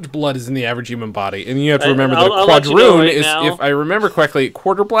being, how much blood is in the average human body. And you have to remember that a quadroon is, if I remember correctly,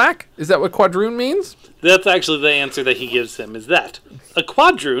 quarter black? Is that what quadroon means? That's actually the answer that he gives him, is that. A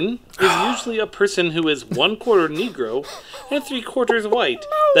quadroon is usually a person who is 1/4 Negro and 3/4 white.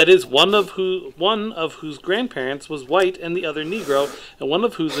 That is, one of whose grandparents was white and the other Negro, and one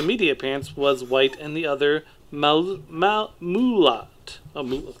of whose immediate parents was white and the other mulat.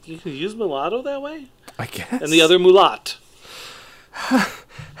 You can use mulatto that way? I guess. And the other mulat.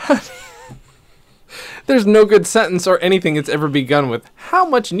 There's no good sentence or anything that's ever begun with how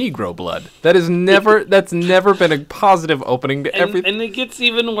much Negro blood. That's never been a positive opening to everything. And it gets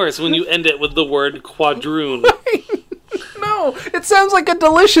even worse when you end it with the word quadroon. No, it sounds like a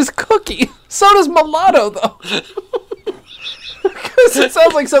delicious cookie. So does mulatto, though. Because it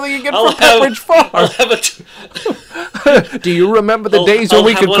sounds like something you get from Pepperidge I'll Farm. have a Do you remember the I'll- days I'll when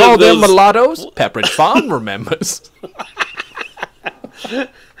we have could one call of them those- mulattoes? Pepperidge Farm remembers.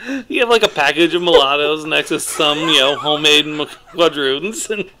 You have like a package of mulattoes next to some, homemade quadroons.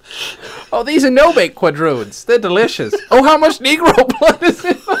 And Oh, these are no-bake quadroons. They're delicious. Oh, how much Negro blood is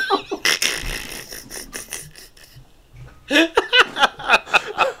in them?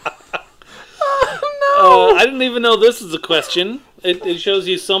 I didn't even know this is a question. It shows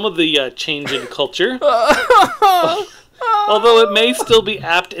you some of the change in culture. Although it may still be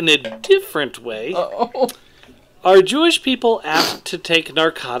apt in a different way. Are Jewish people apt to take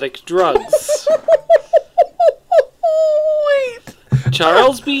narcotic drugs? Wait.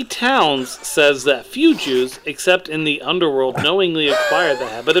 Charles B. Towns says that few Jews, except in the underworld, knowingly acquire the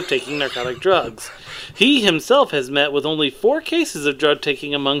habit of taking narcotic drugs. He himself has met with only 4 cases of drug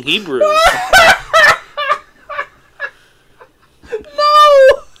taking among Hebrews.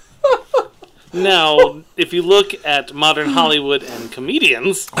 Now, if you look at modern Hollywood and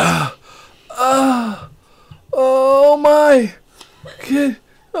comedians, Oh my. Okay.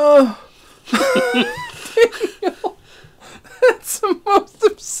 Oh. That's the most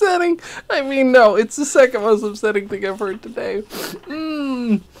upsetting. I mean, no, it's the second most upsetting thing I've heard today.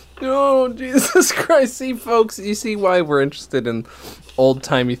 Oh, Jesus Christ. See, folks, you see why we're interested in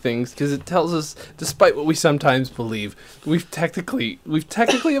old-timey things, because it tells us, despite what we sometimes believe, we've technically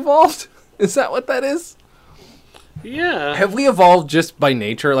evolved. Is that what that is? yeah. Have we evolved just by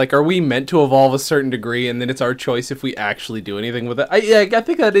nature? Like, are we meant to evolve a certain degree, and then it's our choice if we actually do anything with it? I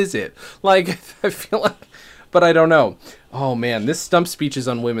think that is it. Like, I feel like, but I don't know. Oh man, this stump speech is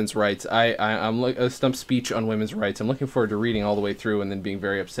on women's rights. I'm a stump speech on women's rights. I'm looking forward to reading all the way through and then being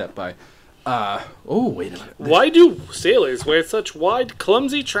very upset by. Oh wait a minute. Why do sailors wear such wide,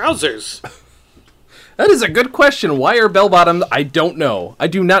 clumsy trousers? That is a good question. Why are bell bottoms? I don't know. I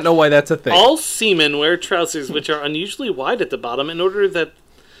do not know why that's a thing. All seamen wear trousers which are unusually wide at the bottom in order that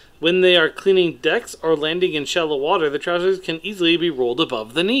when they are cleaning decks or landing in shallow water, the trousers can easily be rolled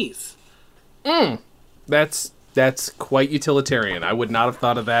above the knees. That's quite utilitarian. I would not have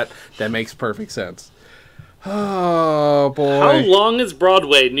thought of that. That makes perfect sense. Oh boy. How long is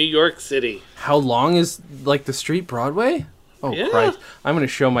Broadway, New York City? How long is, like, the street Broadway? Oh, Yeah. Christ. I'm going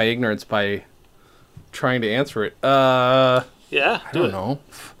to show my ignorance by trying to answer it. Yeah, I don't know.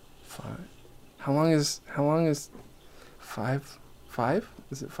 How long is 5?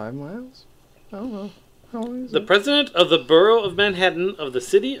 Is it 5 miles? I don't know. How long is The it? president of the Borough of Manhattan of the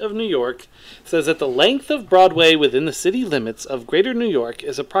City of New York says that the length of Broadway within the city limits of Greater New York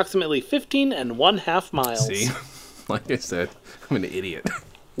is approximately 15.5 miles. See? Like I said, I'm an idiot.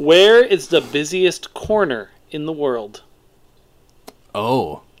 Where is the busiest corner in the world?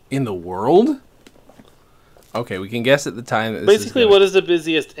 Oh, in the world? Okay, we can guess at the time. That Basically, what is the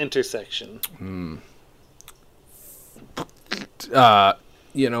busiest intersection?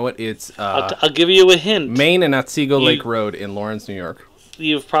 You know what? It's I'll give you a hint. Main and Otsego Lake Road in Lawrence, New York.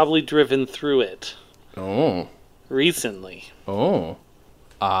 You've probably driven through it Oh. recently. Oh.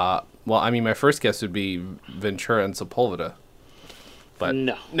 Well, I mean, my first guess would be Ventura and Sepulveda. But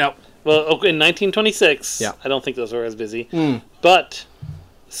No. no. Well, okay, in 1926, Yeah. I don't think those were as busy. But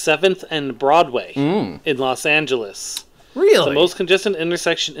 7th and Broadway in Los Angeles. Really? The most congested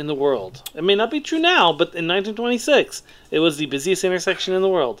intersection in the world. It may not be true now, but in 1926, it was the busiest intersection in the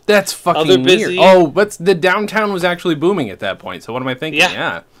world. That's fucking Other weird. busy- Oh, but the downtown was actually booming at that point. So what am I thinking?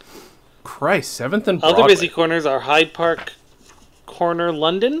 Yeah. Christ, 7th and Broadway. Other busy corners are Hyde Park Corner,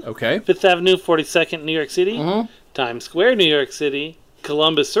 London, Okay. 5th Avenue, 42nd, New York City, Mm-hmm. Times Square, New York City,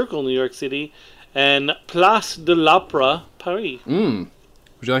 Columbus Circle, New York City, and Place de l'Opéra, Paris.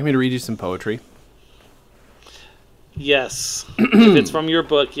 Would you like me to read you some poetry? Yes. If it's from your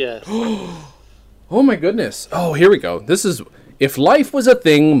book, yes. Oh my goodness. Oh, here we go. This is if life was a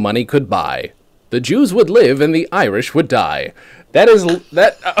thing money could buy, the Jews would live and the Irish would die. That is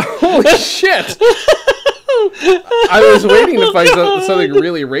that. Holy shit! I was waiting to find something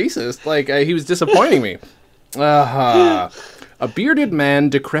really racist. Like he was disappointing me. A bearded man,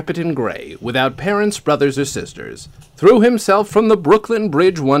 decrepit and gray, without parents, brothers, or sisters, threw himself from the Brooklyn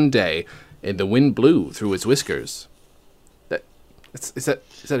Bridge one day, and the wind blew through his whiskers. Is that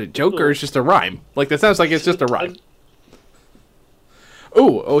a joke or is it just a rhyme? Like, that sounds like it's just a rhyme.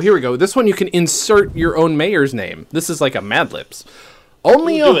 Oh, here we go. This one you can insert your own mayor's name. This is like a Mad Libs.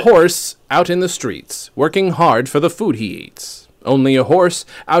 Only Do a it. horse out in the streets, working hard for the food he eats. Only a horse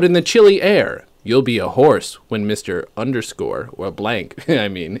out in the chilly air. You'll be a horse when Mr. Underscore, or blank, I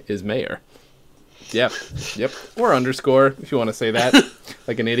mean, is mayor. Yep. Or underscore, if you want to say that,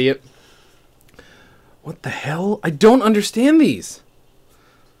 like an idiot. What the hell? I don't understand these.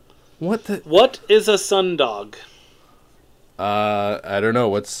 What the... What is a sundog? I don't know.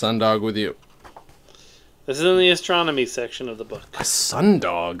 What's sundog with you? This is in the astronomy section of the book. A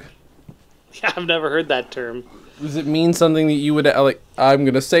sundog? Yeah, I've never heard that term. Does it mean something that you would, like, I'm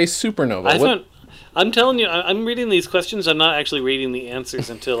going to say supernova. I'm telling you, I'm reading these questions. I'm not actually reading the answers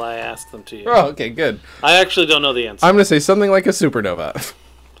until I ask them to you. Oh, okay, good. I actually don't know the answer. I'm going to say something like a supernova.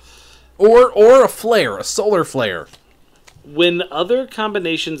 or a flare, a solar flare. When other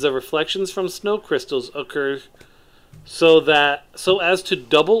combinations of reflections from snow crystals occur so as to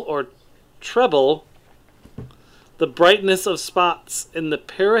double or treble the brightness of spots in the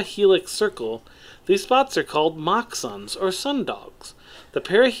perihelix circle, these spots are called mock suns or sundogs. The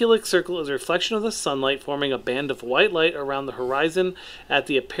perihelix circle is a reflection of the sunlight, forming a band of white light around the horizon at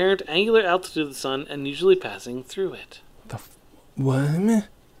the apparent angular altitude of the sun and usually passing through it. What?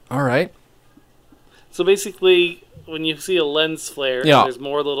 All right. So basically, when you see a lens flare, Yeah. and there's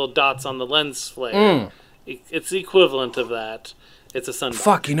more little dots on the lens flare, it's the equivalent of that. It's a sundog.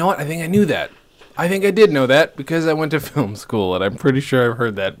 Fuck, you know what? I think I knew that. I think I did know that because I went to film school and I'm pretty sure I've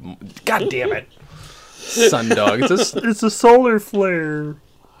heard that. God damn it. Sundog. It's a solar flare.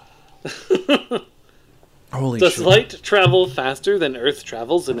 Holy Does shit. light travel faster than Earth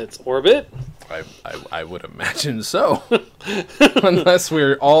travels in its orbit? I would imagine so. Unless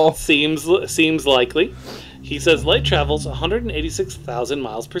we're all... Seems likely. He says light travels 186,000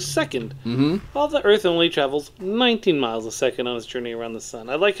 miles per second, while the Earth only travels 19 miles a second on its journey around the sun.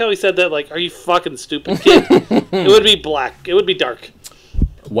 I like how he said that, like, are you fucking stupid, kid? It would be black. It would be dark.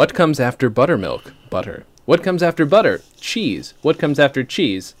 What comes after buttermilk? Butter. What comes after butter? Cheese. What comes after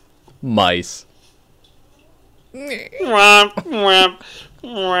cheese? Mice. Womp, womp,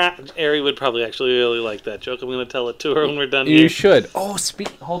 womp. Ari would probably actually really like that joke. I'm going to tell it to her when we're done You here. should. Oh,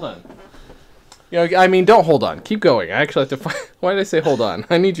 hold on. You know, I mean, don't hold on. Keep going. I actually have to find... Why did I say hold on?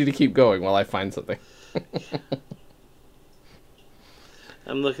 I need you to keep going while I find something.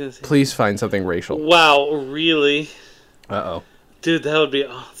 I'm looking to see. Please find something racial. Wow, really? Uh-oh. Dude, that would be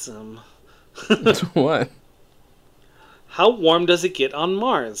awesome. What? How warm does it get on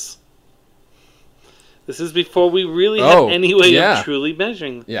Mars? This is before we really Oh, had any way yeah. of truly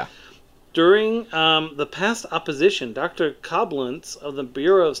measuring. Yeah. During the past opposition, Dr. Koblentz of the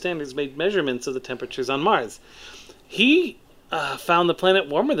Bureau of Standards made measurements of the temperatures on Mars. He found the planet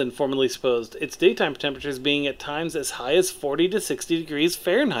warmer than formerly supposed, its daytime temperatures being at times as high as 40 to 60 degrees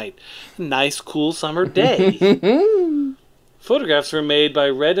Fahrenheit. Nice, cool summer day. Photographs were made by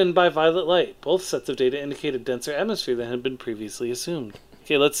red and by violet light. Both sets of data indicate a denser atmosphere than had been previously assumed.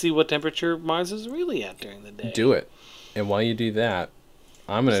 Okay, let's see what temperature Mars is really at during the day. Do it. And while you do that,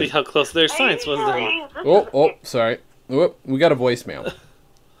 I'm going See to... how close their science was there. Oh, sorry. Whoop, we got a voicemail.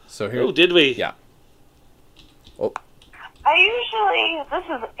 So here... Oh, did we? Yeah. Oh, I usually, this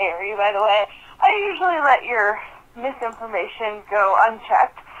is Ari, by the way, I usually let your misinformation go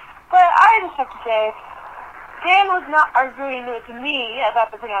unchecked, but I just have to say, Dan was not arguing with me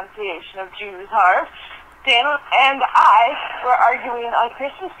about the pronunciation of Jew's harp. Dan and I were arguing on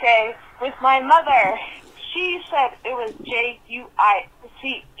Christmas Day with my mother. She said it was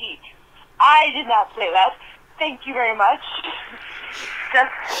J-U-I-C-E. I did not say that. Thank you very much.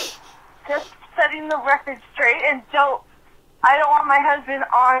 Just setting the record straight, and I don't want my husband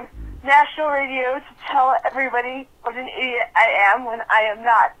on national radio to tell everybody what an idiot I am when I am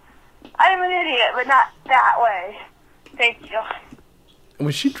not. I am an idiot, but not that way. Thank you.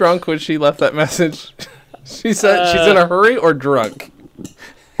 was she drunk when she left that message? She said she's in a hurry or drunk?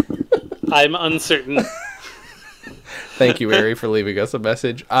 I'm uncertain. Thank you, Ari, for leaving us a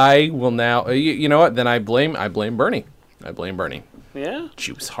message. I will now... you know what? Then I blame Bernie. I blame Bernie. Yeah?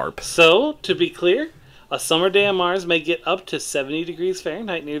 Juice harp. So, to be clear, a summer day on Mars may get up to 70 degrees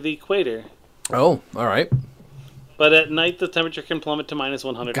Fahrenheit near the equator. Oh, all right. But at night, the temperature can plummet to minus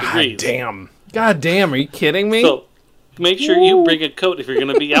 100 degrees. God damn, are you kidding me? So, make sure you bring a coat if you're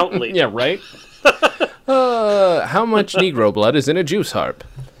going to be out late. Yeah, right? How much Negro blood is in a juice harp?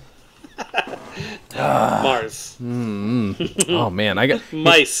 Mars. Oh, man. I got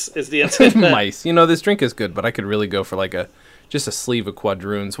Mice is the answer to that. mice. You know, this drink is good, but I could really go for like just a sleeve of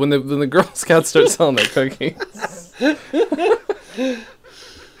quadroons when the Girl Scouts start selling their cookies.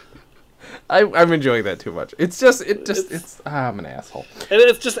 I'm enjoying that too much. I'm an asshole. And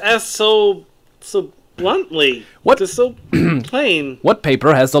it's just asked so bluntly. What? Just so plain. What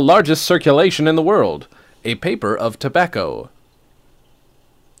paper has the largest circulation in the world? A paper of tobacco.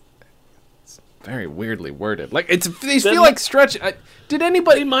 It's very weirdly worded. Like they feel like stretch. Did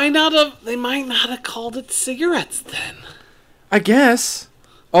anybody? They might not have called it cigarettes then. I guess.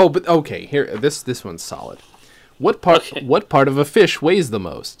 Oh, but okay. Here, this one's solid. What part of a fish weighs the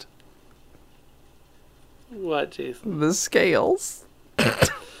most? What, Jason? The scales.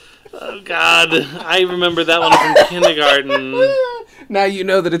 Oh, God. I remember that one from kindergarten. Now you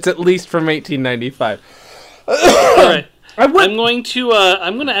know that it's at least from 1895. All right. I'm going to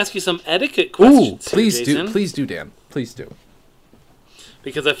ask you some etiquette questions. Please here, do. Jason, Please do, Dan. Please do.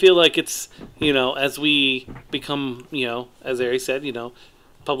 because I feel like it's, as we become, as Ari said,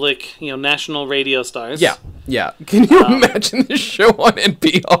 public, national radio stars. Yeah. Can you imagine this show on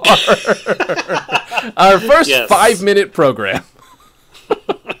NPR? Our first Yes. 5-minute program.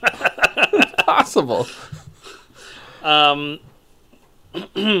 Possible. I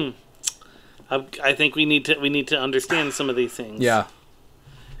think we need to understand some of these things. Yeah.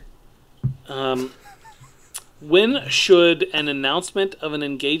 When should an announcement of an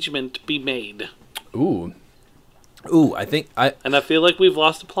engagement be made? Ooh, I think And I feel like we've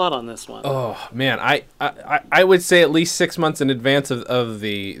lost the plot on this one. Oh man, I would say at least 6 months in advance of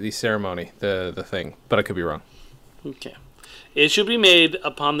the ceremony, the thing, but I could be wrong. Okay. It should be made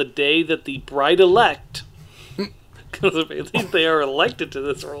upon the day that the bride-elect, because they are elected to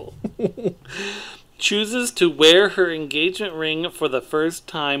this role, chooses to wear her engagement ring for the first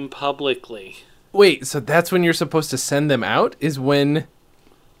time publicly. Wait, so that's when you're supposed to send them out? Is when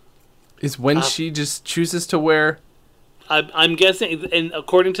she just chooses to wear? I'm guessing, and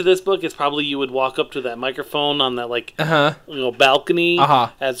according to this book, it's probably you would walk up to that microphone on that balcony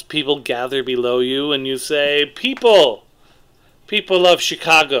as people gather below you, and you say, "People of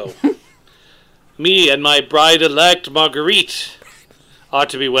Chicago, me and my bride-elect Marguerite are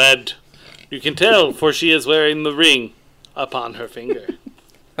to be wed. You can tell, for she is wearing the ring upon her finger."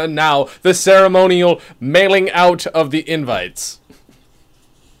 And now the ceremonial mailing out of the invites.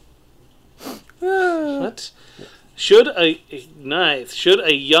 What? Should a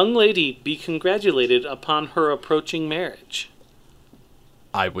young lady be congratulated upon her approaching marriage?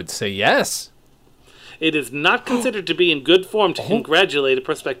 I would say yes. It is not considered to be in good form to congratulate a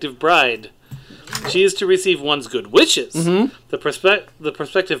prospective bride. She is to receive one's good wishes. Mm-hmm. The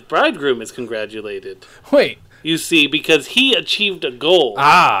prospective bridegroom is congratulated. Wait. You see, because he achieved a goal.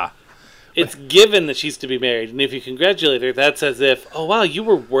 It's given that she's to be married. And if you congratulate her, that's as if, oh, wow, you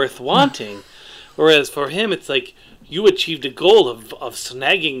were worth wanting. Whereas for him, it's like, you achieved a goal of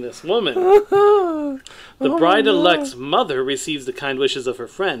snagging this woman. The bride-elect's mother receives the kind wishes of her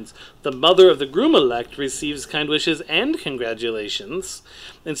friends. The mother of the groom-elect receives kind wishes and congratulations.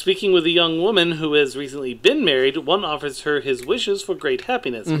 And speaking with a young woman who has recently been married, one offers her his wishes for great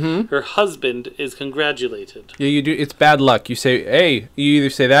happiness. Mm-hmm. Her husband is congratulated. Yeah, you do. It's bad luck. You say, hey, you either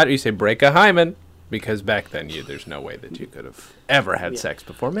say that or you say, break a hymen. Because back then, there's no way that you could have ever had sex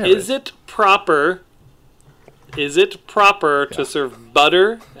before marriage. Is it proper to serve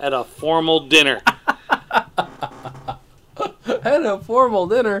butter at a formal dinner? At a formal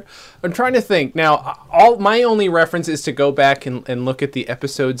dinner? I'm trying to think. Now, my only reference is to go back and look at the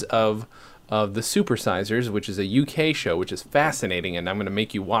episodes of The Supersizers, which is a UK show, which is fascinating, and I'm going to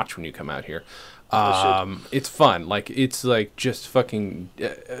make you watch when you come out here. It's fun. It's just fucking...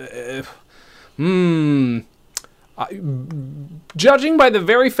 Judging by the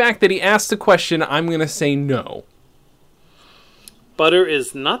very fact that he asked the question, I'm going to say no. Butter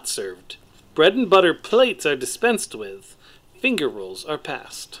is not served. Bread and butter plates are dispensed with. Finger rolls are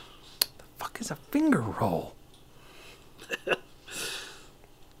passed. The fuck is a finger roll?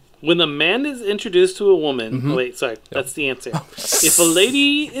 When a man is introduced to a woman... Mm-hmm. Oh, wait, sorry. That's the answer. If a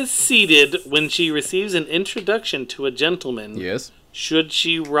lady is seated when she receives an introduction to a gentleman... Yes. Should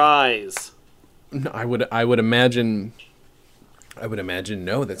she rise? No, I would imagine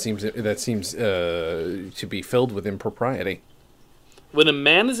no. That seems to be filled with impropriety. When a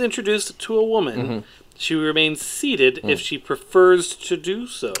man is introduced to a woman, she remains seated if she prefers to do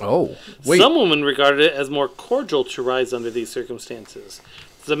so. Oh, wait. Some women regard it as more cordial to rise under these circumstances.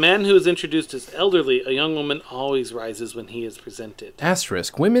 The man who is introduced as elderly, a young woman always rises when he is presented.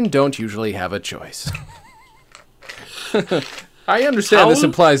 Asterisk. Women don't usually have a choice. I understand this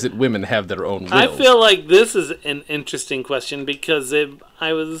implies that women have their own will. I feel like this is an interesting question because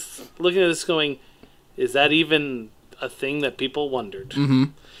I was looking at this going, is that even a thing that people wondered? Mm-hmm.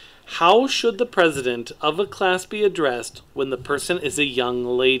 How should the president of a class be addressed when the person is a young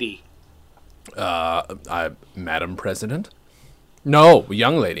lady? Madam President? No,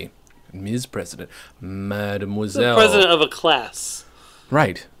 young lady. Ms. President. Mademoiselle. The president of a class.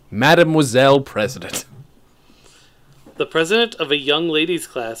 Right. Mademoiselle President. The president of a young ladies'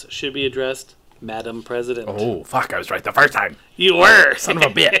 class should be addressed Madam President. Oh, fuck, I was right the first time. You were! Son of a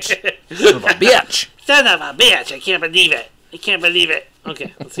bitch. Son of a bitch. Son of a bitch! I can't believe it. I can't believe it.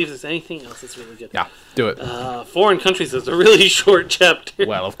 Okay, let's see if there's anything else that's really good. Yeah, do it. Foreign countries is a really short chapter.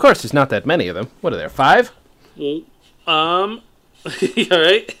 Well, of course, there's not that many of them. What are there, 5? All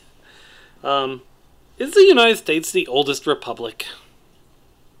right. Is the United States the oldest republic?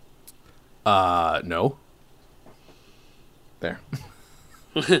 No. There.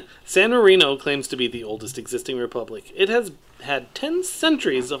 San Marino claims to be the oldest existing republic. It has had 10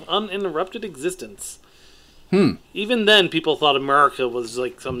 centuries of uninterrupted existence. Even then, people thought America was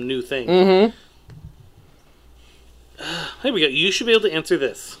like some new thing. Mm-hmm. Here we go. You should be able to answer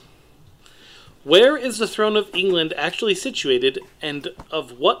this. Where is the throne of England actually situated, and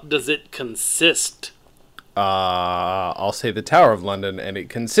of what does it consist? I'll say the Tower of London, and it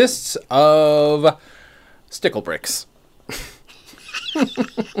consists of stickle bricks.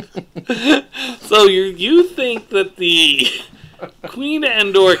 So you think that the Queen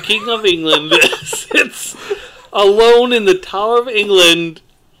and/or King of England sits alone in the Tower of England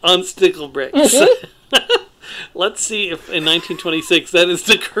on stickle bricks? Let's see if in 1926 that is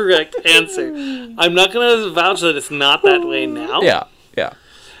the correct answer. I'm not going to vouch that it's not that way now. Yeah.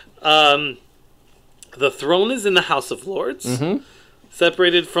 The throne is in the House of Lords,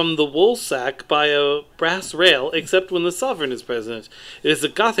 separated from the woolsack by a brass rail, except when the sovereign is present. It is a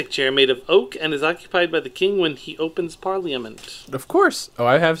Gothic chair made of oak and is occupied by the king when he opens Parliament. Of course. Oh,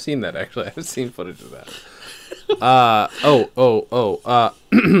 I have seen that, actually. I've seen footage of that.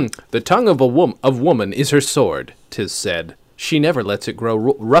 The tongue of woman is her sword, 'tis said. She never lets it grow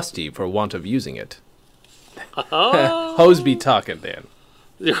rusty for want of using it. Hoes be talking, Dan.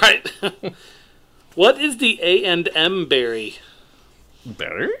 Right. What is the A&M berry?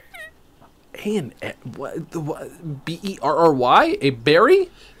 Berry? What? B-E-R-R-Y? A berry?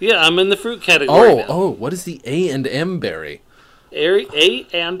 Yeah, I'm in the fruit category now. What is the A&M berry?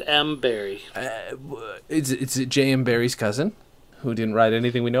 A&M berry. Is it J.M. Barry's cousin, who didn't write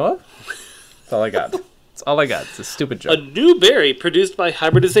anything we know of? That's all I got. That's all I got. It's a stupid joke. A new berry produced by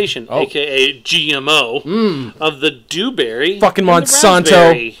hybridization, a.k.a. GMO, of the dewberry. Fucking and the Monsanto.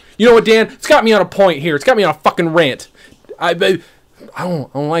 raspberry. You know what, Dan? It's got me on a point here. It's got me on a fucking rant. I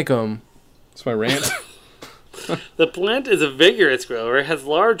don't like them. That's my rant. The plant is a vigorous grower, has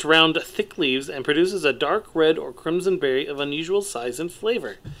large, round, thick leaves, and produces a dark red or crimson berry of unusual size and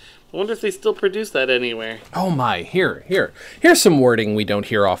flavor. I wonder if they still produce that anywhere. Oh my, here's some wording we don't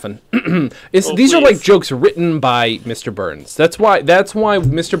hear often. These are please. like jokes written by Mr. Burns. That's why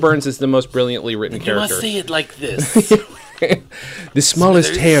Mr. Burns is the most brilliantly written You character. must say it like this. The smallest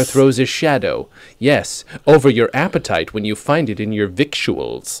Smithers. hair throws a shadow. Yes, over your appetite when you find it in your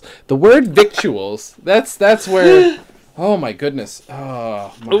victuals. The word victuals, that's where... Oh my goodness.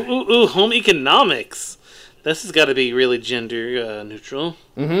 Oh, my. Ooh, home economics. This has got to be really gender neutral.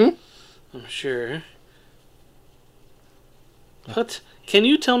 Mm-hmm. I'm sure. What? Can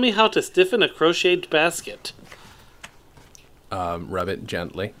you tell me how to stiffen a crocheted basket? Rub it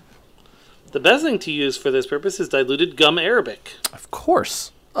gently. The best thing to use for this purpose is diluted gum arabic. Of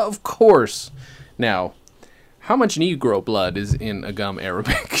course. Of course. Now, how much Negro blood is in a gum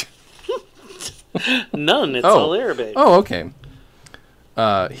arabic? None. It's all Arabic. Oh, okay.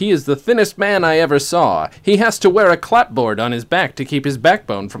 He is the thinnest man I ever saw. He has to wear a clapboard on his back to keep his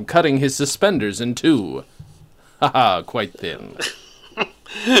backbone from cutting his suspenders in two. Haha, quite thin.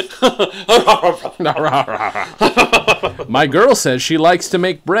 My girl says she likes to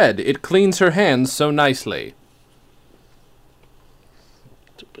make bread. It cleans her hands so nicely.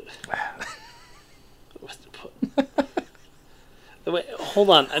 Wait, hold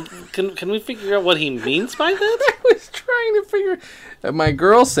on. Can we figure out what he means by that? I was trying to figure... My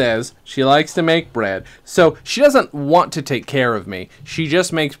girl says she likes to make bread, so she doesn't want to take care of me. She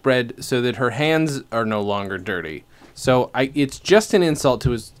just makes bread so that her hands are no longer dirty. So it's just an insult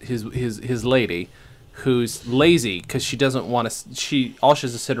to his lady, who's lazy because she doesn't want to. All she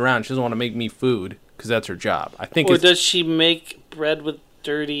has to sit around. She doesn't want to make me food because that's her job. I think. Or does she make bread with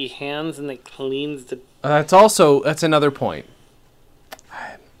dirty hands and it cleans the? That's another point.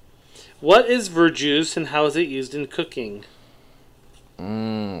 What is verjuice and how is it used in cooking?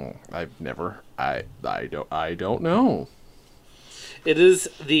 I've never. I don't know. It is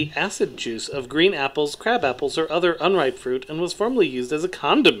the acid juice of green apples, crab apples, or other unripe fruit, and was formerly used as a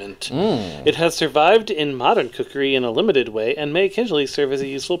condiment. It has survived in modern cookery in a limited way, and may occasionally serve as a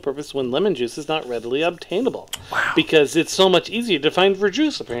useful purpose when lemon juice is not readily obtainable. Wow. Because it's so much easier to find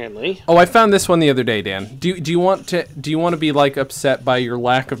verjuice, apparently. Oh, I found this one the other day, Dan. Do you want to be like upset by your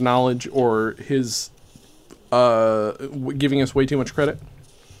lack of knowledge or his giving us way too much credit?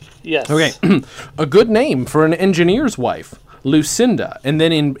 Yes. Okay. A good name for an engineer's wife. Lucinda, and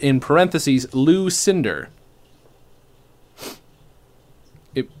then in parentheses, Lucinder.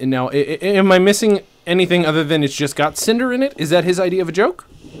 Am I missing anything other than it's just got Cinder in it? Is that his idea of a joke?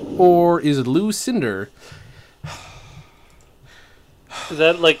 Or is Lou Cinder? Is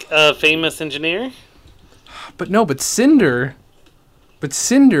that like a famous engineer? But Cinder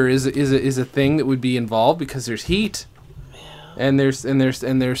is a thing that would be involved because there's heat. And there's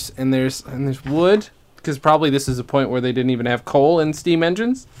wood, because probably this is a point where they didn't even have coal in steam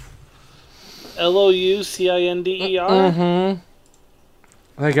engines. Loucinder. Mm-hmm.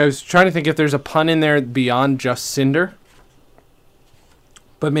 Like, I was trying to think if there's a pun in there beyond just cinder,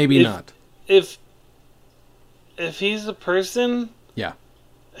 but maybe not. If he's a person, Yeah.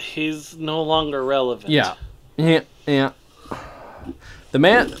 he's no longer relevant. Yeah. The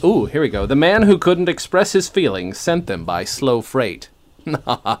man... Ooh, here we go. The man who couldn't express his feelings sent them by slow freight.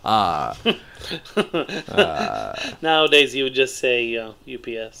 Nowadays, you would just say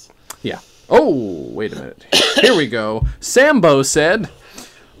UPS. Yeah. Oh, wait a minute. Here we go. Sambo said,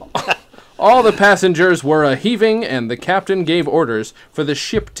 all the passengers were a-heaving, and the captain gave orders for the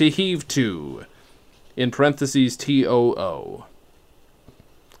ship to heave to. In parentheses, TOO.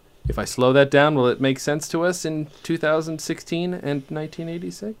 If I slow that down, will it make sense to us in 2016 and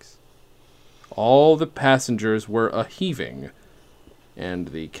 1986? All the passengers were a-heaving, and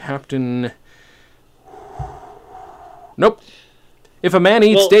the captain... Nope. If a man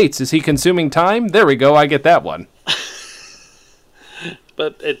eats dates, is he consuming time? There we go, I get that one.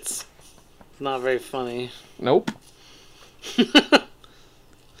 But it's not very funny. Nope.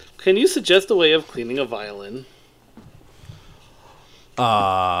 Can you suggest a way of cleaning a violin?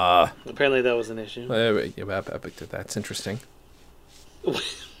 Apparently that was an issue. That's interesting.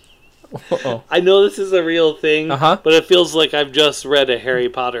 I know this is a real thing, Uh-huh. but it feels like I've just read a Harry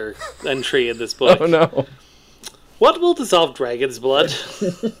Potter entry in this book. Oh, no. What will dissolve dragon's blood?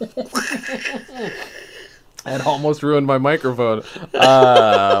 That almost ruined my microphone.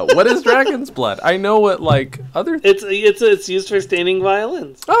 What is dragon's blood? I know what, like, other... It's used for staining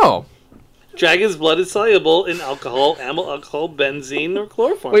violins. Oh. Dragon's blood is soluble in alcohol, amyl alcohol, benzene, or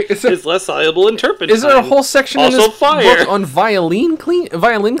chloroform. Wait, it's less soluble in turpentine. Is there a whole section in Also this fire. book on violin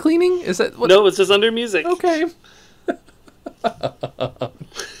cleaning? Is that what? No, it's just under music. Okay.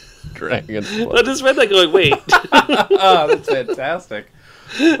 Dragon's blood. I just read that going, wait. Oh, that's fantastic.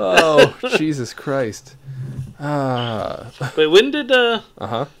 Oh, Jesus Christ. Wait, when did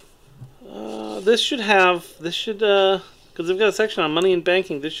this should because they've got a section on money and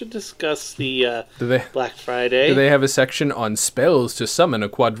banking. This should discuss the Black Friday. Do they have a section on spells to summon a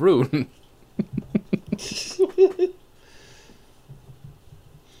quadroon?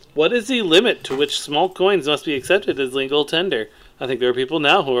 What is the limit to which small coins must be accepted as legal tender? I think there are people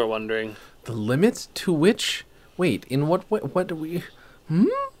now who are wondering. The limit to which? Wait, in what do we...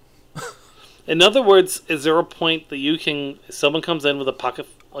 In other words, is there a point that someone comes in with a pocket,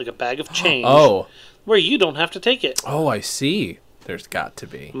 like a bag of change, where you don't have to take it? Oh, I see. There's got to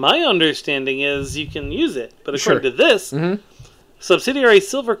be. My understanding is you can use it, but according to this, subsidiary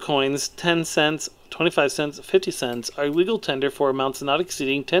silver coins, 10 cents, 25 cents, 50 cents, are legal tender for amounts not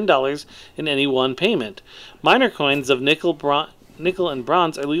exceeding $10 in any one payment. Minor coins of nickel and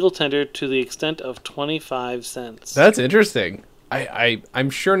bronze are legal tender to the extent of 25 cents. That's interesting. I'm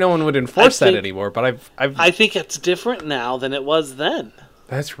sure no one would enforce that anymore, but I think it's different now than it was then.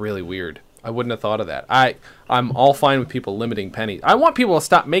 That's really weird. I wouldn't have thought of that. I'm all fine with people limiting pennies. I want people to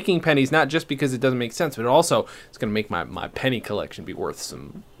stop making pennies, not just because it doesn't make sense, but also it's going to make my penny collection be worth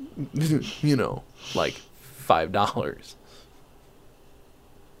some, like $5.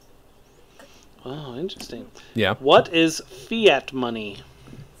 Oh, interesting. Yeah. What is fiat money?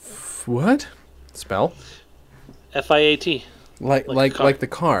 What? Spell? FIAT. Like the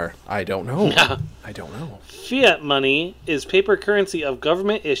car. I don't know. Yeah. I don't know. Fiat money is paper currency of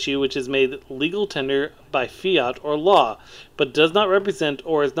government issue which is made legal tender by fiat or law, but does not represent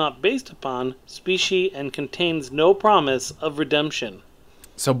or is not based upon specie and contains no promise of redemption.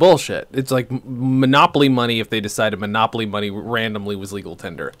 So bullshit. It's like monopoly money if they decided monopoly money randomly was legal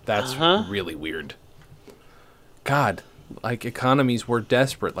tender. That's really weird. God. Like, economies were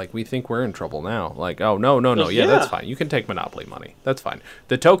desperate. Like, we think we're in trouble now. Like, oh, no. Yeah, that's fine. You can take monopoly money. That's fine.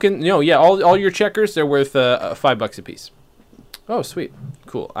 The token, all your checkers, they're worth $5 a piece. Oh, sweet.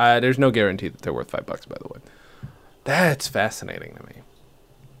 Cool. There's no guarantee that they're worth $5, by the way. That's fascinating to me.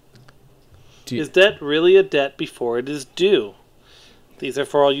 Is debt really a debt before it is due? These are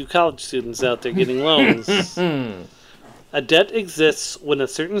for all you college students out there getting loans. A debt exists when a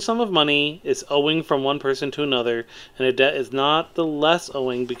certain sum of money is owing from one person to another, and a debt is not the less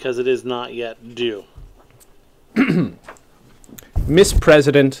owing because it is not yet due. Miss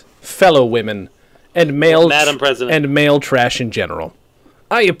President, fellow women, and male Madam President, and male trash in general.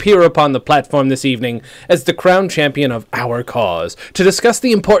 I appear upon the platform this evening as the crown champion of our cause, to discuss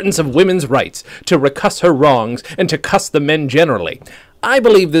the importance of women's rights, to recuss her wrongs, and to cuss the men generally. I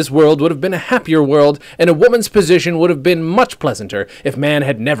believe this world would have been a happier world, and a woman's position would have been much pleasanter if man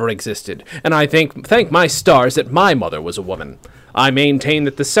had never existed, and I thank my stars that my mother was a woman. I maintain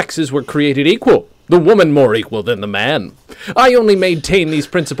that the sexes were created equal, the woman more equal than the man. I only maintain these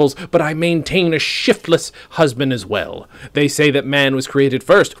principles, but I maintain a shiftless husband as well. They say that man was created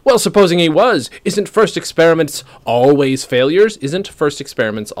first. Well, supposing he was, isn't first experiments always failures? Isn't first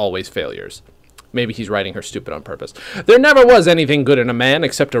experiments always failures? Maybe he's writing her stupid on purpose. There never was anything good in a man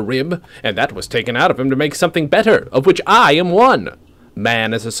except a rib, and that was taken out of him to make something better, of which I am one.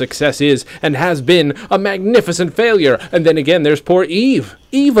 Man as a success is, and has been, a magnificent failure. And then again, there's poor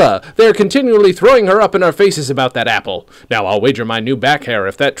Eva. They're continually throwing her up in our faces about that apple. Now, I'll wager my new back hair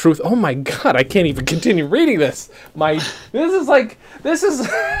if that truth... Oh my god, I can't even continue reading this. This is...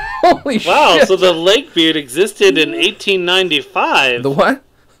 Holy Wow, shit. so the leg beard existed in 1895. The what?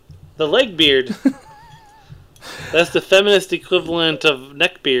 The leg beard. That's the feminist equivalent of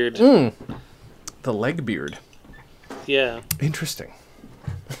neck beard. The leg beard. Yeah. Interesting.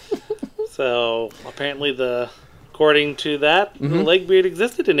 So apparently, according to that, the leg beard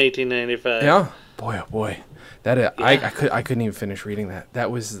existed in 1895. Yeah. Boy, oh boy. I couldn't even finish reading that. That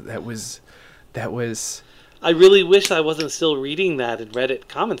was. I really wish I wasn't still reading that in Reddit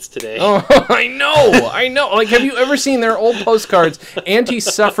comments today. Oh, I know. Like, have you ever seen their old postcards?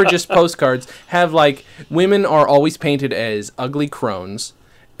 Anti-suffragist postcards have, like, women are always painted as ugly crones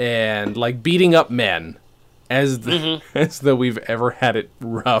and, like, beating up men as though we've ever had it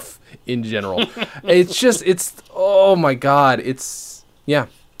rough in general. Oh my god, yeah.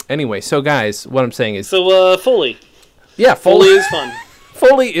 Anyway, so guys, what I'm saying is... So, Foley. Yeah, Foley is fun.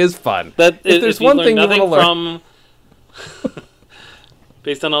 Foley is fun. If there's one thing you want to learn...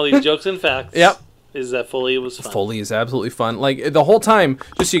 based on all these jokes and facts, Yep. is that Foley was fun. Foley is absolutely fun. Like, the whole time,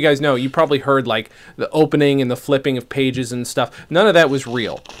 just so you guys know, you probably heard, like, the opening and the flipping of pages and stuff. None of that was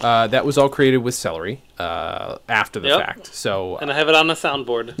real. That was all created with celery after the fact. So, and I have it on the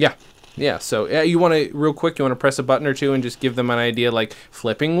soundboard. Yeah, so you want to press a button or two and just give them an idea, like,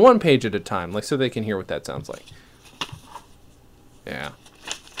 flipping one page at a time, like, so they can hear what that sounds like. Yeah.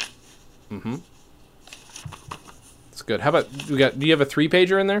 It's good. How about, do you have a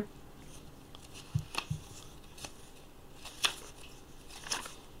 3-pager in there?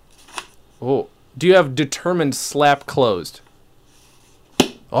 Oh, do you have determined slap closed?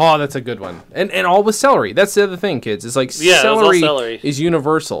 Oh, that's a good one. And all with celery. That's the other thing, kids. It's like celery is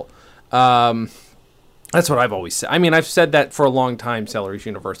universal. That's what I've always said. I mean, I've said that for a long time, celery is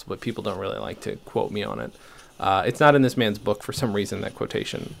universal, but people don't really like to quote me on it. It's not in this man's book for some reason, that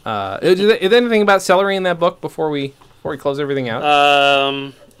quotation. Is there anything about celery in that book before we close everything out?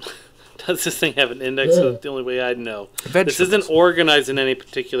 Does this thing have an index? So that's the only way I'd know. Vegetables. This isn't organized in any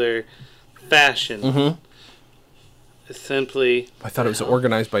particular fashion. It's simply... I thought it was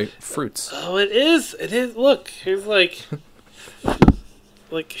organized by fruits. Oh, it is. It is. Look, here's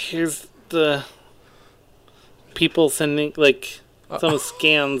here's the people sending, some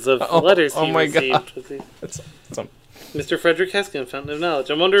scans of letters he received. God. That's awesome. Mr. Frederick Heskin, Fountain of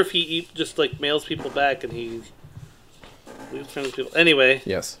Knowledge. I wonder if he just, mails people back and he leaves friends people. Anyway.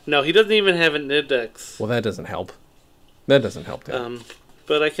 Yes. No, he doesn't even have an index. Well, that doesn't help. Dan.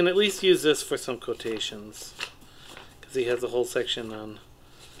 But I can at least use this for some quotations. Because he has a whole section on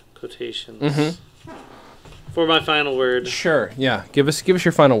quotations. For my final word. Sure, yeah. Give us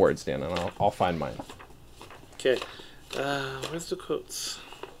your final words, Dan, and I'll find mine. Okay. Where's the quotes?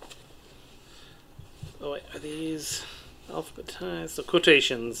 Oh, wait. Are these alphabetized? So,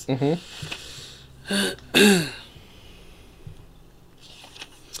 quotations. Do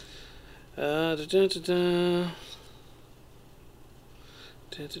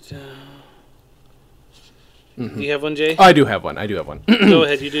you have one, Jay? I do have one. Go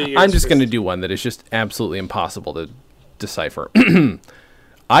ahead, you do yours. I'm just going to do one that is just absolutely impossible to decipher.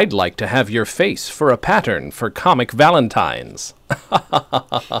 I'd like to have your face for a pattern for comic valentines.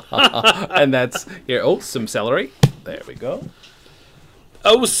 And that's here. Oh, some celery. There we go.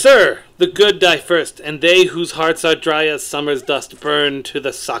 Oh, sir, the good die first, and they whose hearts are dry as summer's dust burn to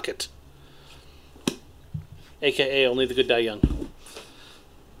the socket. AKA, only the good die young.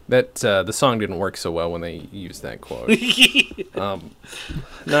 That the song didn't work so well when they used that quote.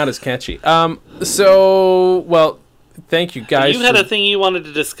 Not as catchy. Thank you guys. You had a thing you wanted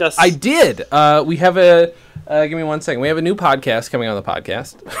to discuss. I did. We have a. Give me 1 second. We have a new podcast coming on the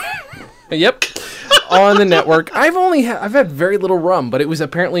podcast. Yep. On the network. I've had very little rum, but it was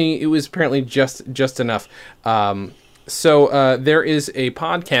apparently just enough. So there is a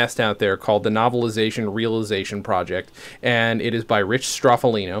podcast out there called the Novelization Realization Project, and it is by Rich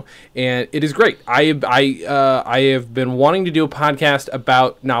Stroffolino, and it is great. I have been wanting to do a podcast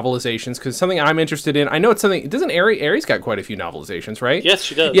about novelizations because something I'm interested in. I know it's something. Doesn't Ari's got quite a few novelizations, right? Yes,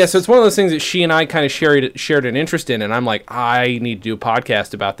 she does. Yeah, so it's one of those things that she and I kind of shared an interest in, and I'm like, I need to do a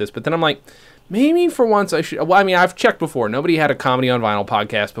podcast about this. But then I'm like, maybe for once I should. Well, I mean, I've checked before. Nobody had a Comedy on Vinyl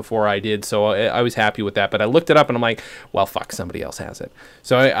podcast before I did, so I was happy with that. But I looked it up, and I'm like, well, fuck, somebody else has it.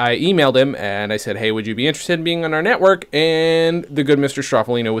 So I emailed him, and I said, hey, would you be interested in being on our network? And the good Mr.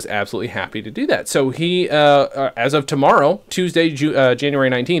 Stroffolino was absolutely happy to do that. So he, as of tomorrow, Tuesday, January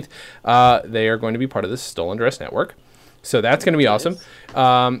 19th, they are going to be part of the Stolen Dress Network. So that's going to be awesome.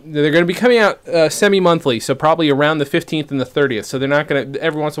 They're going to be coming out semi-monthly, so probably around the 15th and the 30th. So they're not going to,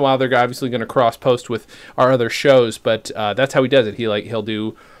 every once in a while, they're obviously going to cross-post with our other shows, but that's how he does it.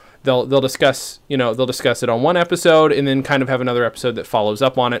 They'll discuss it on one episode and then kind of have another episode that follows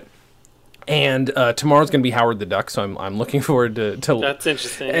up on it. And tomorrow's going to be Howard the Duck, so I'm looking forward to That's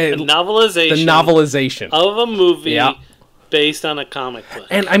interesting. The novelization. The novelization. Of a movie. Yeah. Based on a comic book.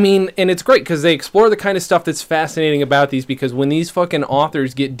 And I mean, and it's great because they explore the kind of stuff that's fascinating about these, because when these fucking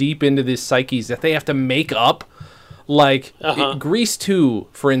authors get deep into these psyches that they have to make up, like Grease 2,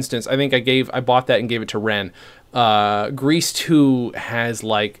 for instance, I think I bought that and gave it to Ren. Grease 2 has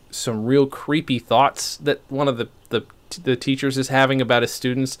like some real creepy thoughts that one of the teachers is having about his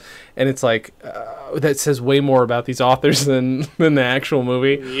students, and it's like that says way more about these authors than the actual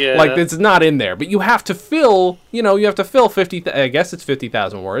movie. Yeah, like it's not in there, but you have to fill 50. I guess it's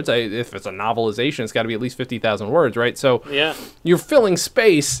 50,000 words. If it's a novelization, it's got to be at least 50,000 words, right? So yeah, you're filling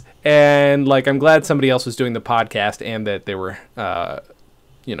space, and like I'm glad somebody else was doing the podcast and that they were gonna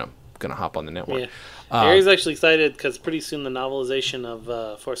hop on the network. Yeah. Ari's actually excited because pretty soon the novelization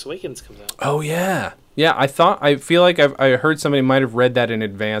of Force Awakens comes out. Oh yeah, yeah. I feel like I heard somebody might have read that in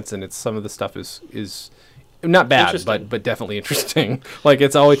advance, and some of the stuff is not bad, but definitely interesting. Like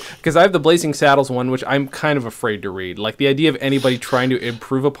it's always, because I have the Blazing Saddles one, which I'm kind of afraid to read. Like the idea of anybody trying to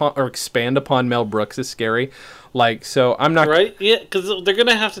improve upon or expand upon Mel Brooks is scary. Like, so I'm not right. Yeah, because they're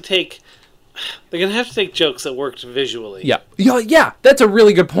gonna have to take jokes that worked visually. Yeah. That's a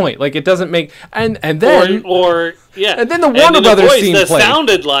really good point. Like it doesn't make and then or and then the Warner Brothers theme that played.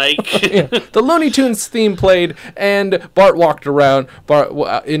 Sounded like yeah. The Looney Tunes theme played, and Bart walked around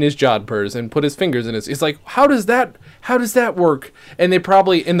in his jodhpurs and put his fingers in his. It's like, how does that work? And they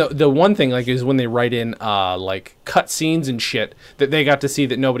probably, and the one thing like is when they write in like cut scenes and shit that they got to see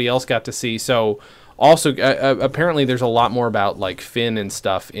that nobody else got to see. So. Also, apparently, there's a lot more about like Finn and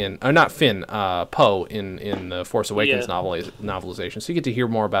stuff Poe in the Force Awakens novelization. So you get to hear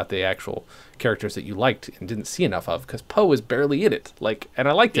more about the actual characters that you liked and didn't see enough of, because Poe is barely in it. Like, and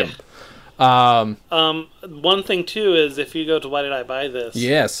I liked him. One thing too is if you go to Why Did I Buy This?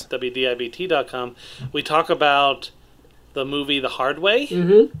 Yes. WDIBT.com, we talk about the movie The Hard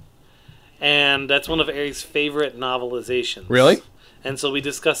Way, and that's one of Ari's favorite novelizations. Really? And so we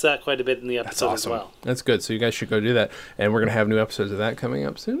discuss that quite a bit in the episode as well. That's good. So you guys should go do that. And we're going to have new episodes of that coming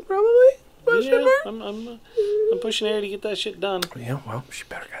up soon, probably. Yeah, I'm pushing Ari to get that shit done. Yeah, well, she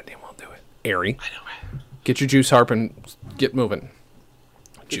better goddamn well do it. Ari. I know, right? Get your juice harp and get moving.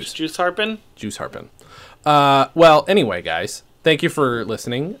 Juice harping? Juice harping. Well, anyway, guys. Thank you for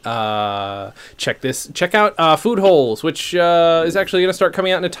listening. Check out Food Holes, which is actually going to start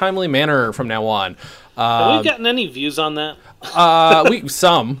coming out in a timely manner from now on. Have we gotten any views on that?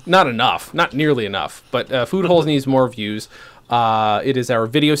 Some, not enough, not nearly enough. But Food Holes needs more views. It is our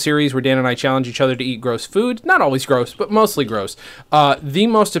video series where Dan and I challenge each other to eat gross food. Not always gross, but mostly gross. The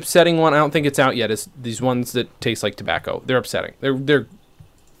most upsetting one, I don't think it's out yet, is these ones that taste like tobacco. They're upsetting. They're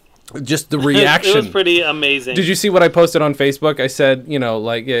just the reaction. It was pretty amazing. Did you see what I posted on Facebook? I said,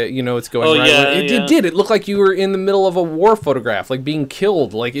 it's going right. Yeah, It did. It looked like you were in the middle of a war photograph, like being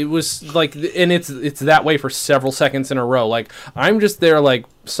killed. Like it was like, and it's that way for several seconds in a row. Like I'm just there, like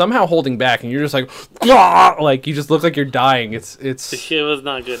somehow holding back, and you're just like, like you just look like you're dying. It was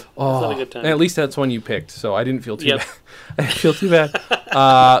not good. Oh, it's not a good time. And at least that's one you picked, so I didn't feel too bad. I didn't feel too bad.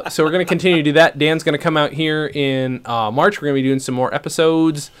 So we're gonna continue to do that. Dan's gonna come out here in March. We're gonna be doing some more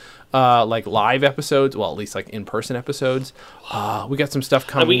episodes. Like live episodes, well, at least like in-person episodes. We got some stuff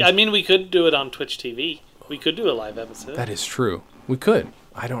coming. We could do it on Twitch TV. We could do a live episode. That is true. We could.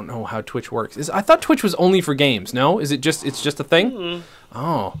 I don't know how Twitch works. I thought Twitch was only for games. No, it's just a thing? Mm-hmm.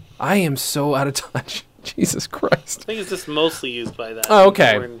 Oh, I am so out of touch. Jesus Christ. I think it's just mostly used by that. Oh,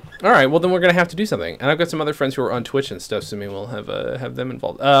 okay. All right. Well, then we're gonna have to do something. And I've got some other friends who are on Twitch and stuff, so maybe we'll have them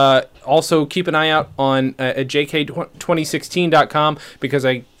involved. Also, keep an eye out on at jk2016.com because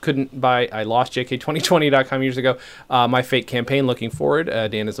I couldn't buy, I lost JK2020.com years ago. My Fate campaign, looking forward.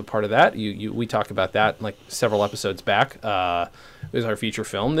 Dan is a part of that. We talked about that like several episodes back. It was our feature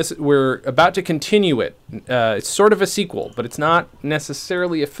film. We're about to continue it. It's sort of a sequel, but it's not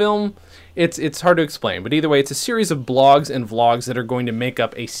necessarily a film. It's hard to explain, but either way, it's a series of blogs and vlogs that are going to make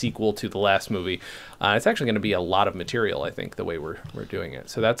up a sequel to the last movie. It's actually going to be a lot of material, I think, the way we're doing it.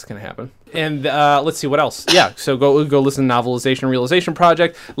 So that's going to happen. And let's see what else. Yeah, so go listen to Novelization Realization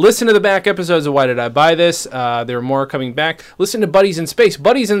Project. Listen to the back episodes of Why Did I Buy This? There are more coming back. Listen to Buddies in Space.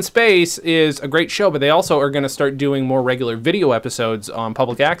 Buddies in Space is a great show, but they also are going to start doing more regular video episodes on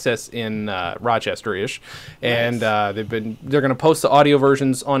public access in Rochester-ish. And they're going to post the audio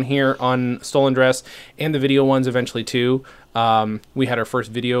versions on here on Stolen Dress and the video ones eventually too. We had our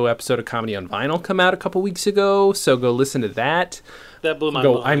first video episode of Comedy on Vinyl come out a couple weeks ago, so go listen to that. That blew my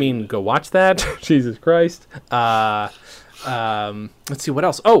mind. Go watch that. Jesus Christ. Let's see what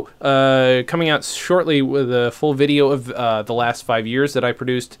else. Coming out shortly with a full video of the last 5 years that I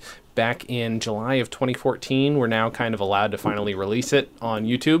produced back in July of 2014. We're now kind of allowed to finally release it on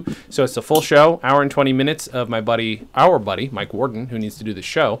YouTube. So it's a full show, hour and 20 minutes of our buddy, Mike Warden, who needs to do the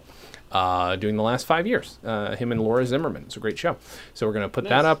show. Doing the last 5 years. Him and Laura Zimmerman. It's a great show. So we're going to put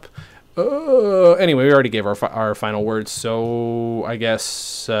that up. Anyway, we already gave our final words, so I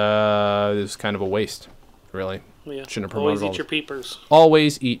guess it was kind of a waste, really. Yeah. Shouldn't have promoted Always eat your peepers.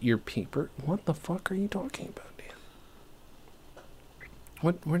 Always eat your peeper. What the fuck are you talking about, Dan?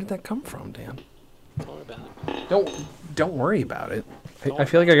 Where did that come from, Dan? Don't worry about it. Don't worry about it. I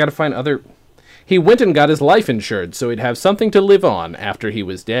feel like I got to find other... He went and got his life insured so he'd have something to live on after he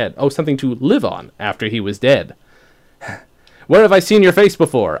was dead. Oh, something to live on after he was dead. Where have I seen your face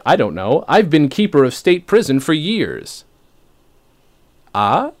before? I don't know. I've been keeper of state prison for years.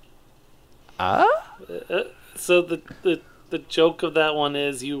 So the joke of that one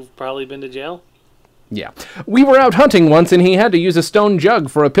is you've probably been to jail? Yeah. We were out hunting once and he had to use a stone jug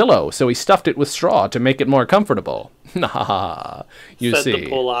for a pillow, so he stuffed it with straw to make it more comfortable. Nah, you Said see. the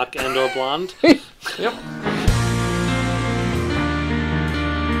Polak and or blonde. Yep.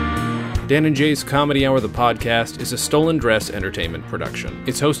 Dan and Jay's Comedy Hour, the podcast, is a Stolen Dress entertainment production.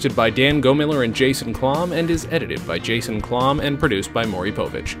 It's hosted by Dan Gomiller and Jason Klom and is edited by Jason Klom and produced by Maury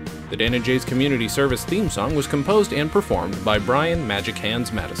Povich. The Dan and Jay's Community Service theme song was composed and performed by Brian Magic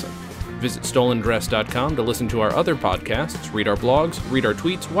Hands Madison. Visit stolendress.com to listen to our other podcasts, read our blogs, read our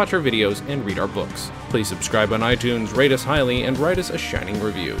tweets, watch our videos, and read our books. Please subscribe on iTunes, rate us highly, and write us a shining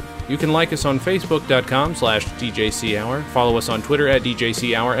review. You can like us on facebook.com/DJCHour, follow us on Twitter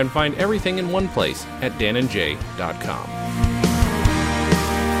 @DJCHour, and find everything in one place at danandjay.com.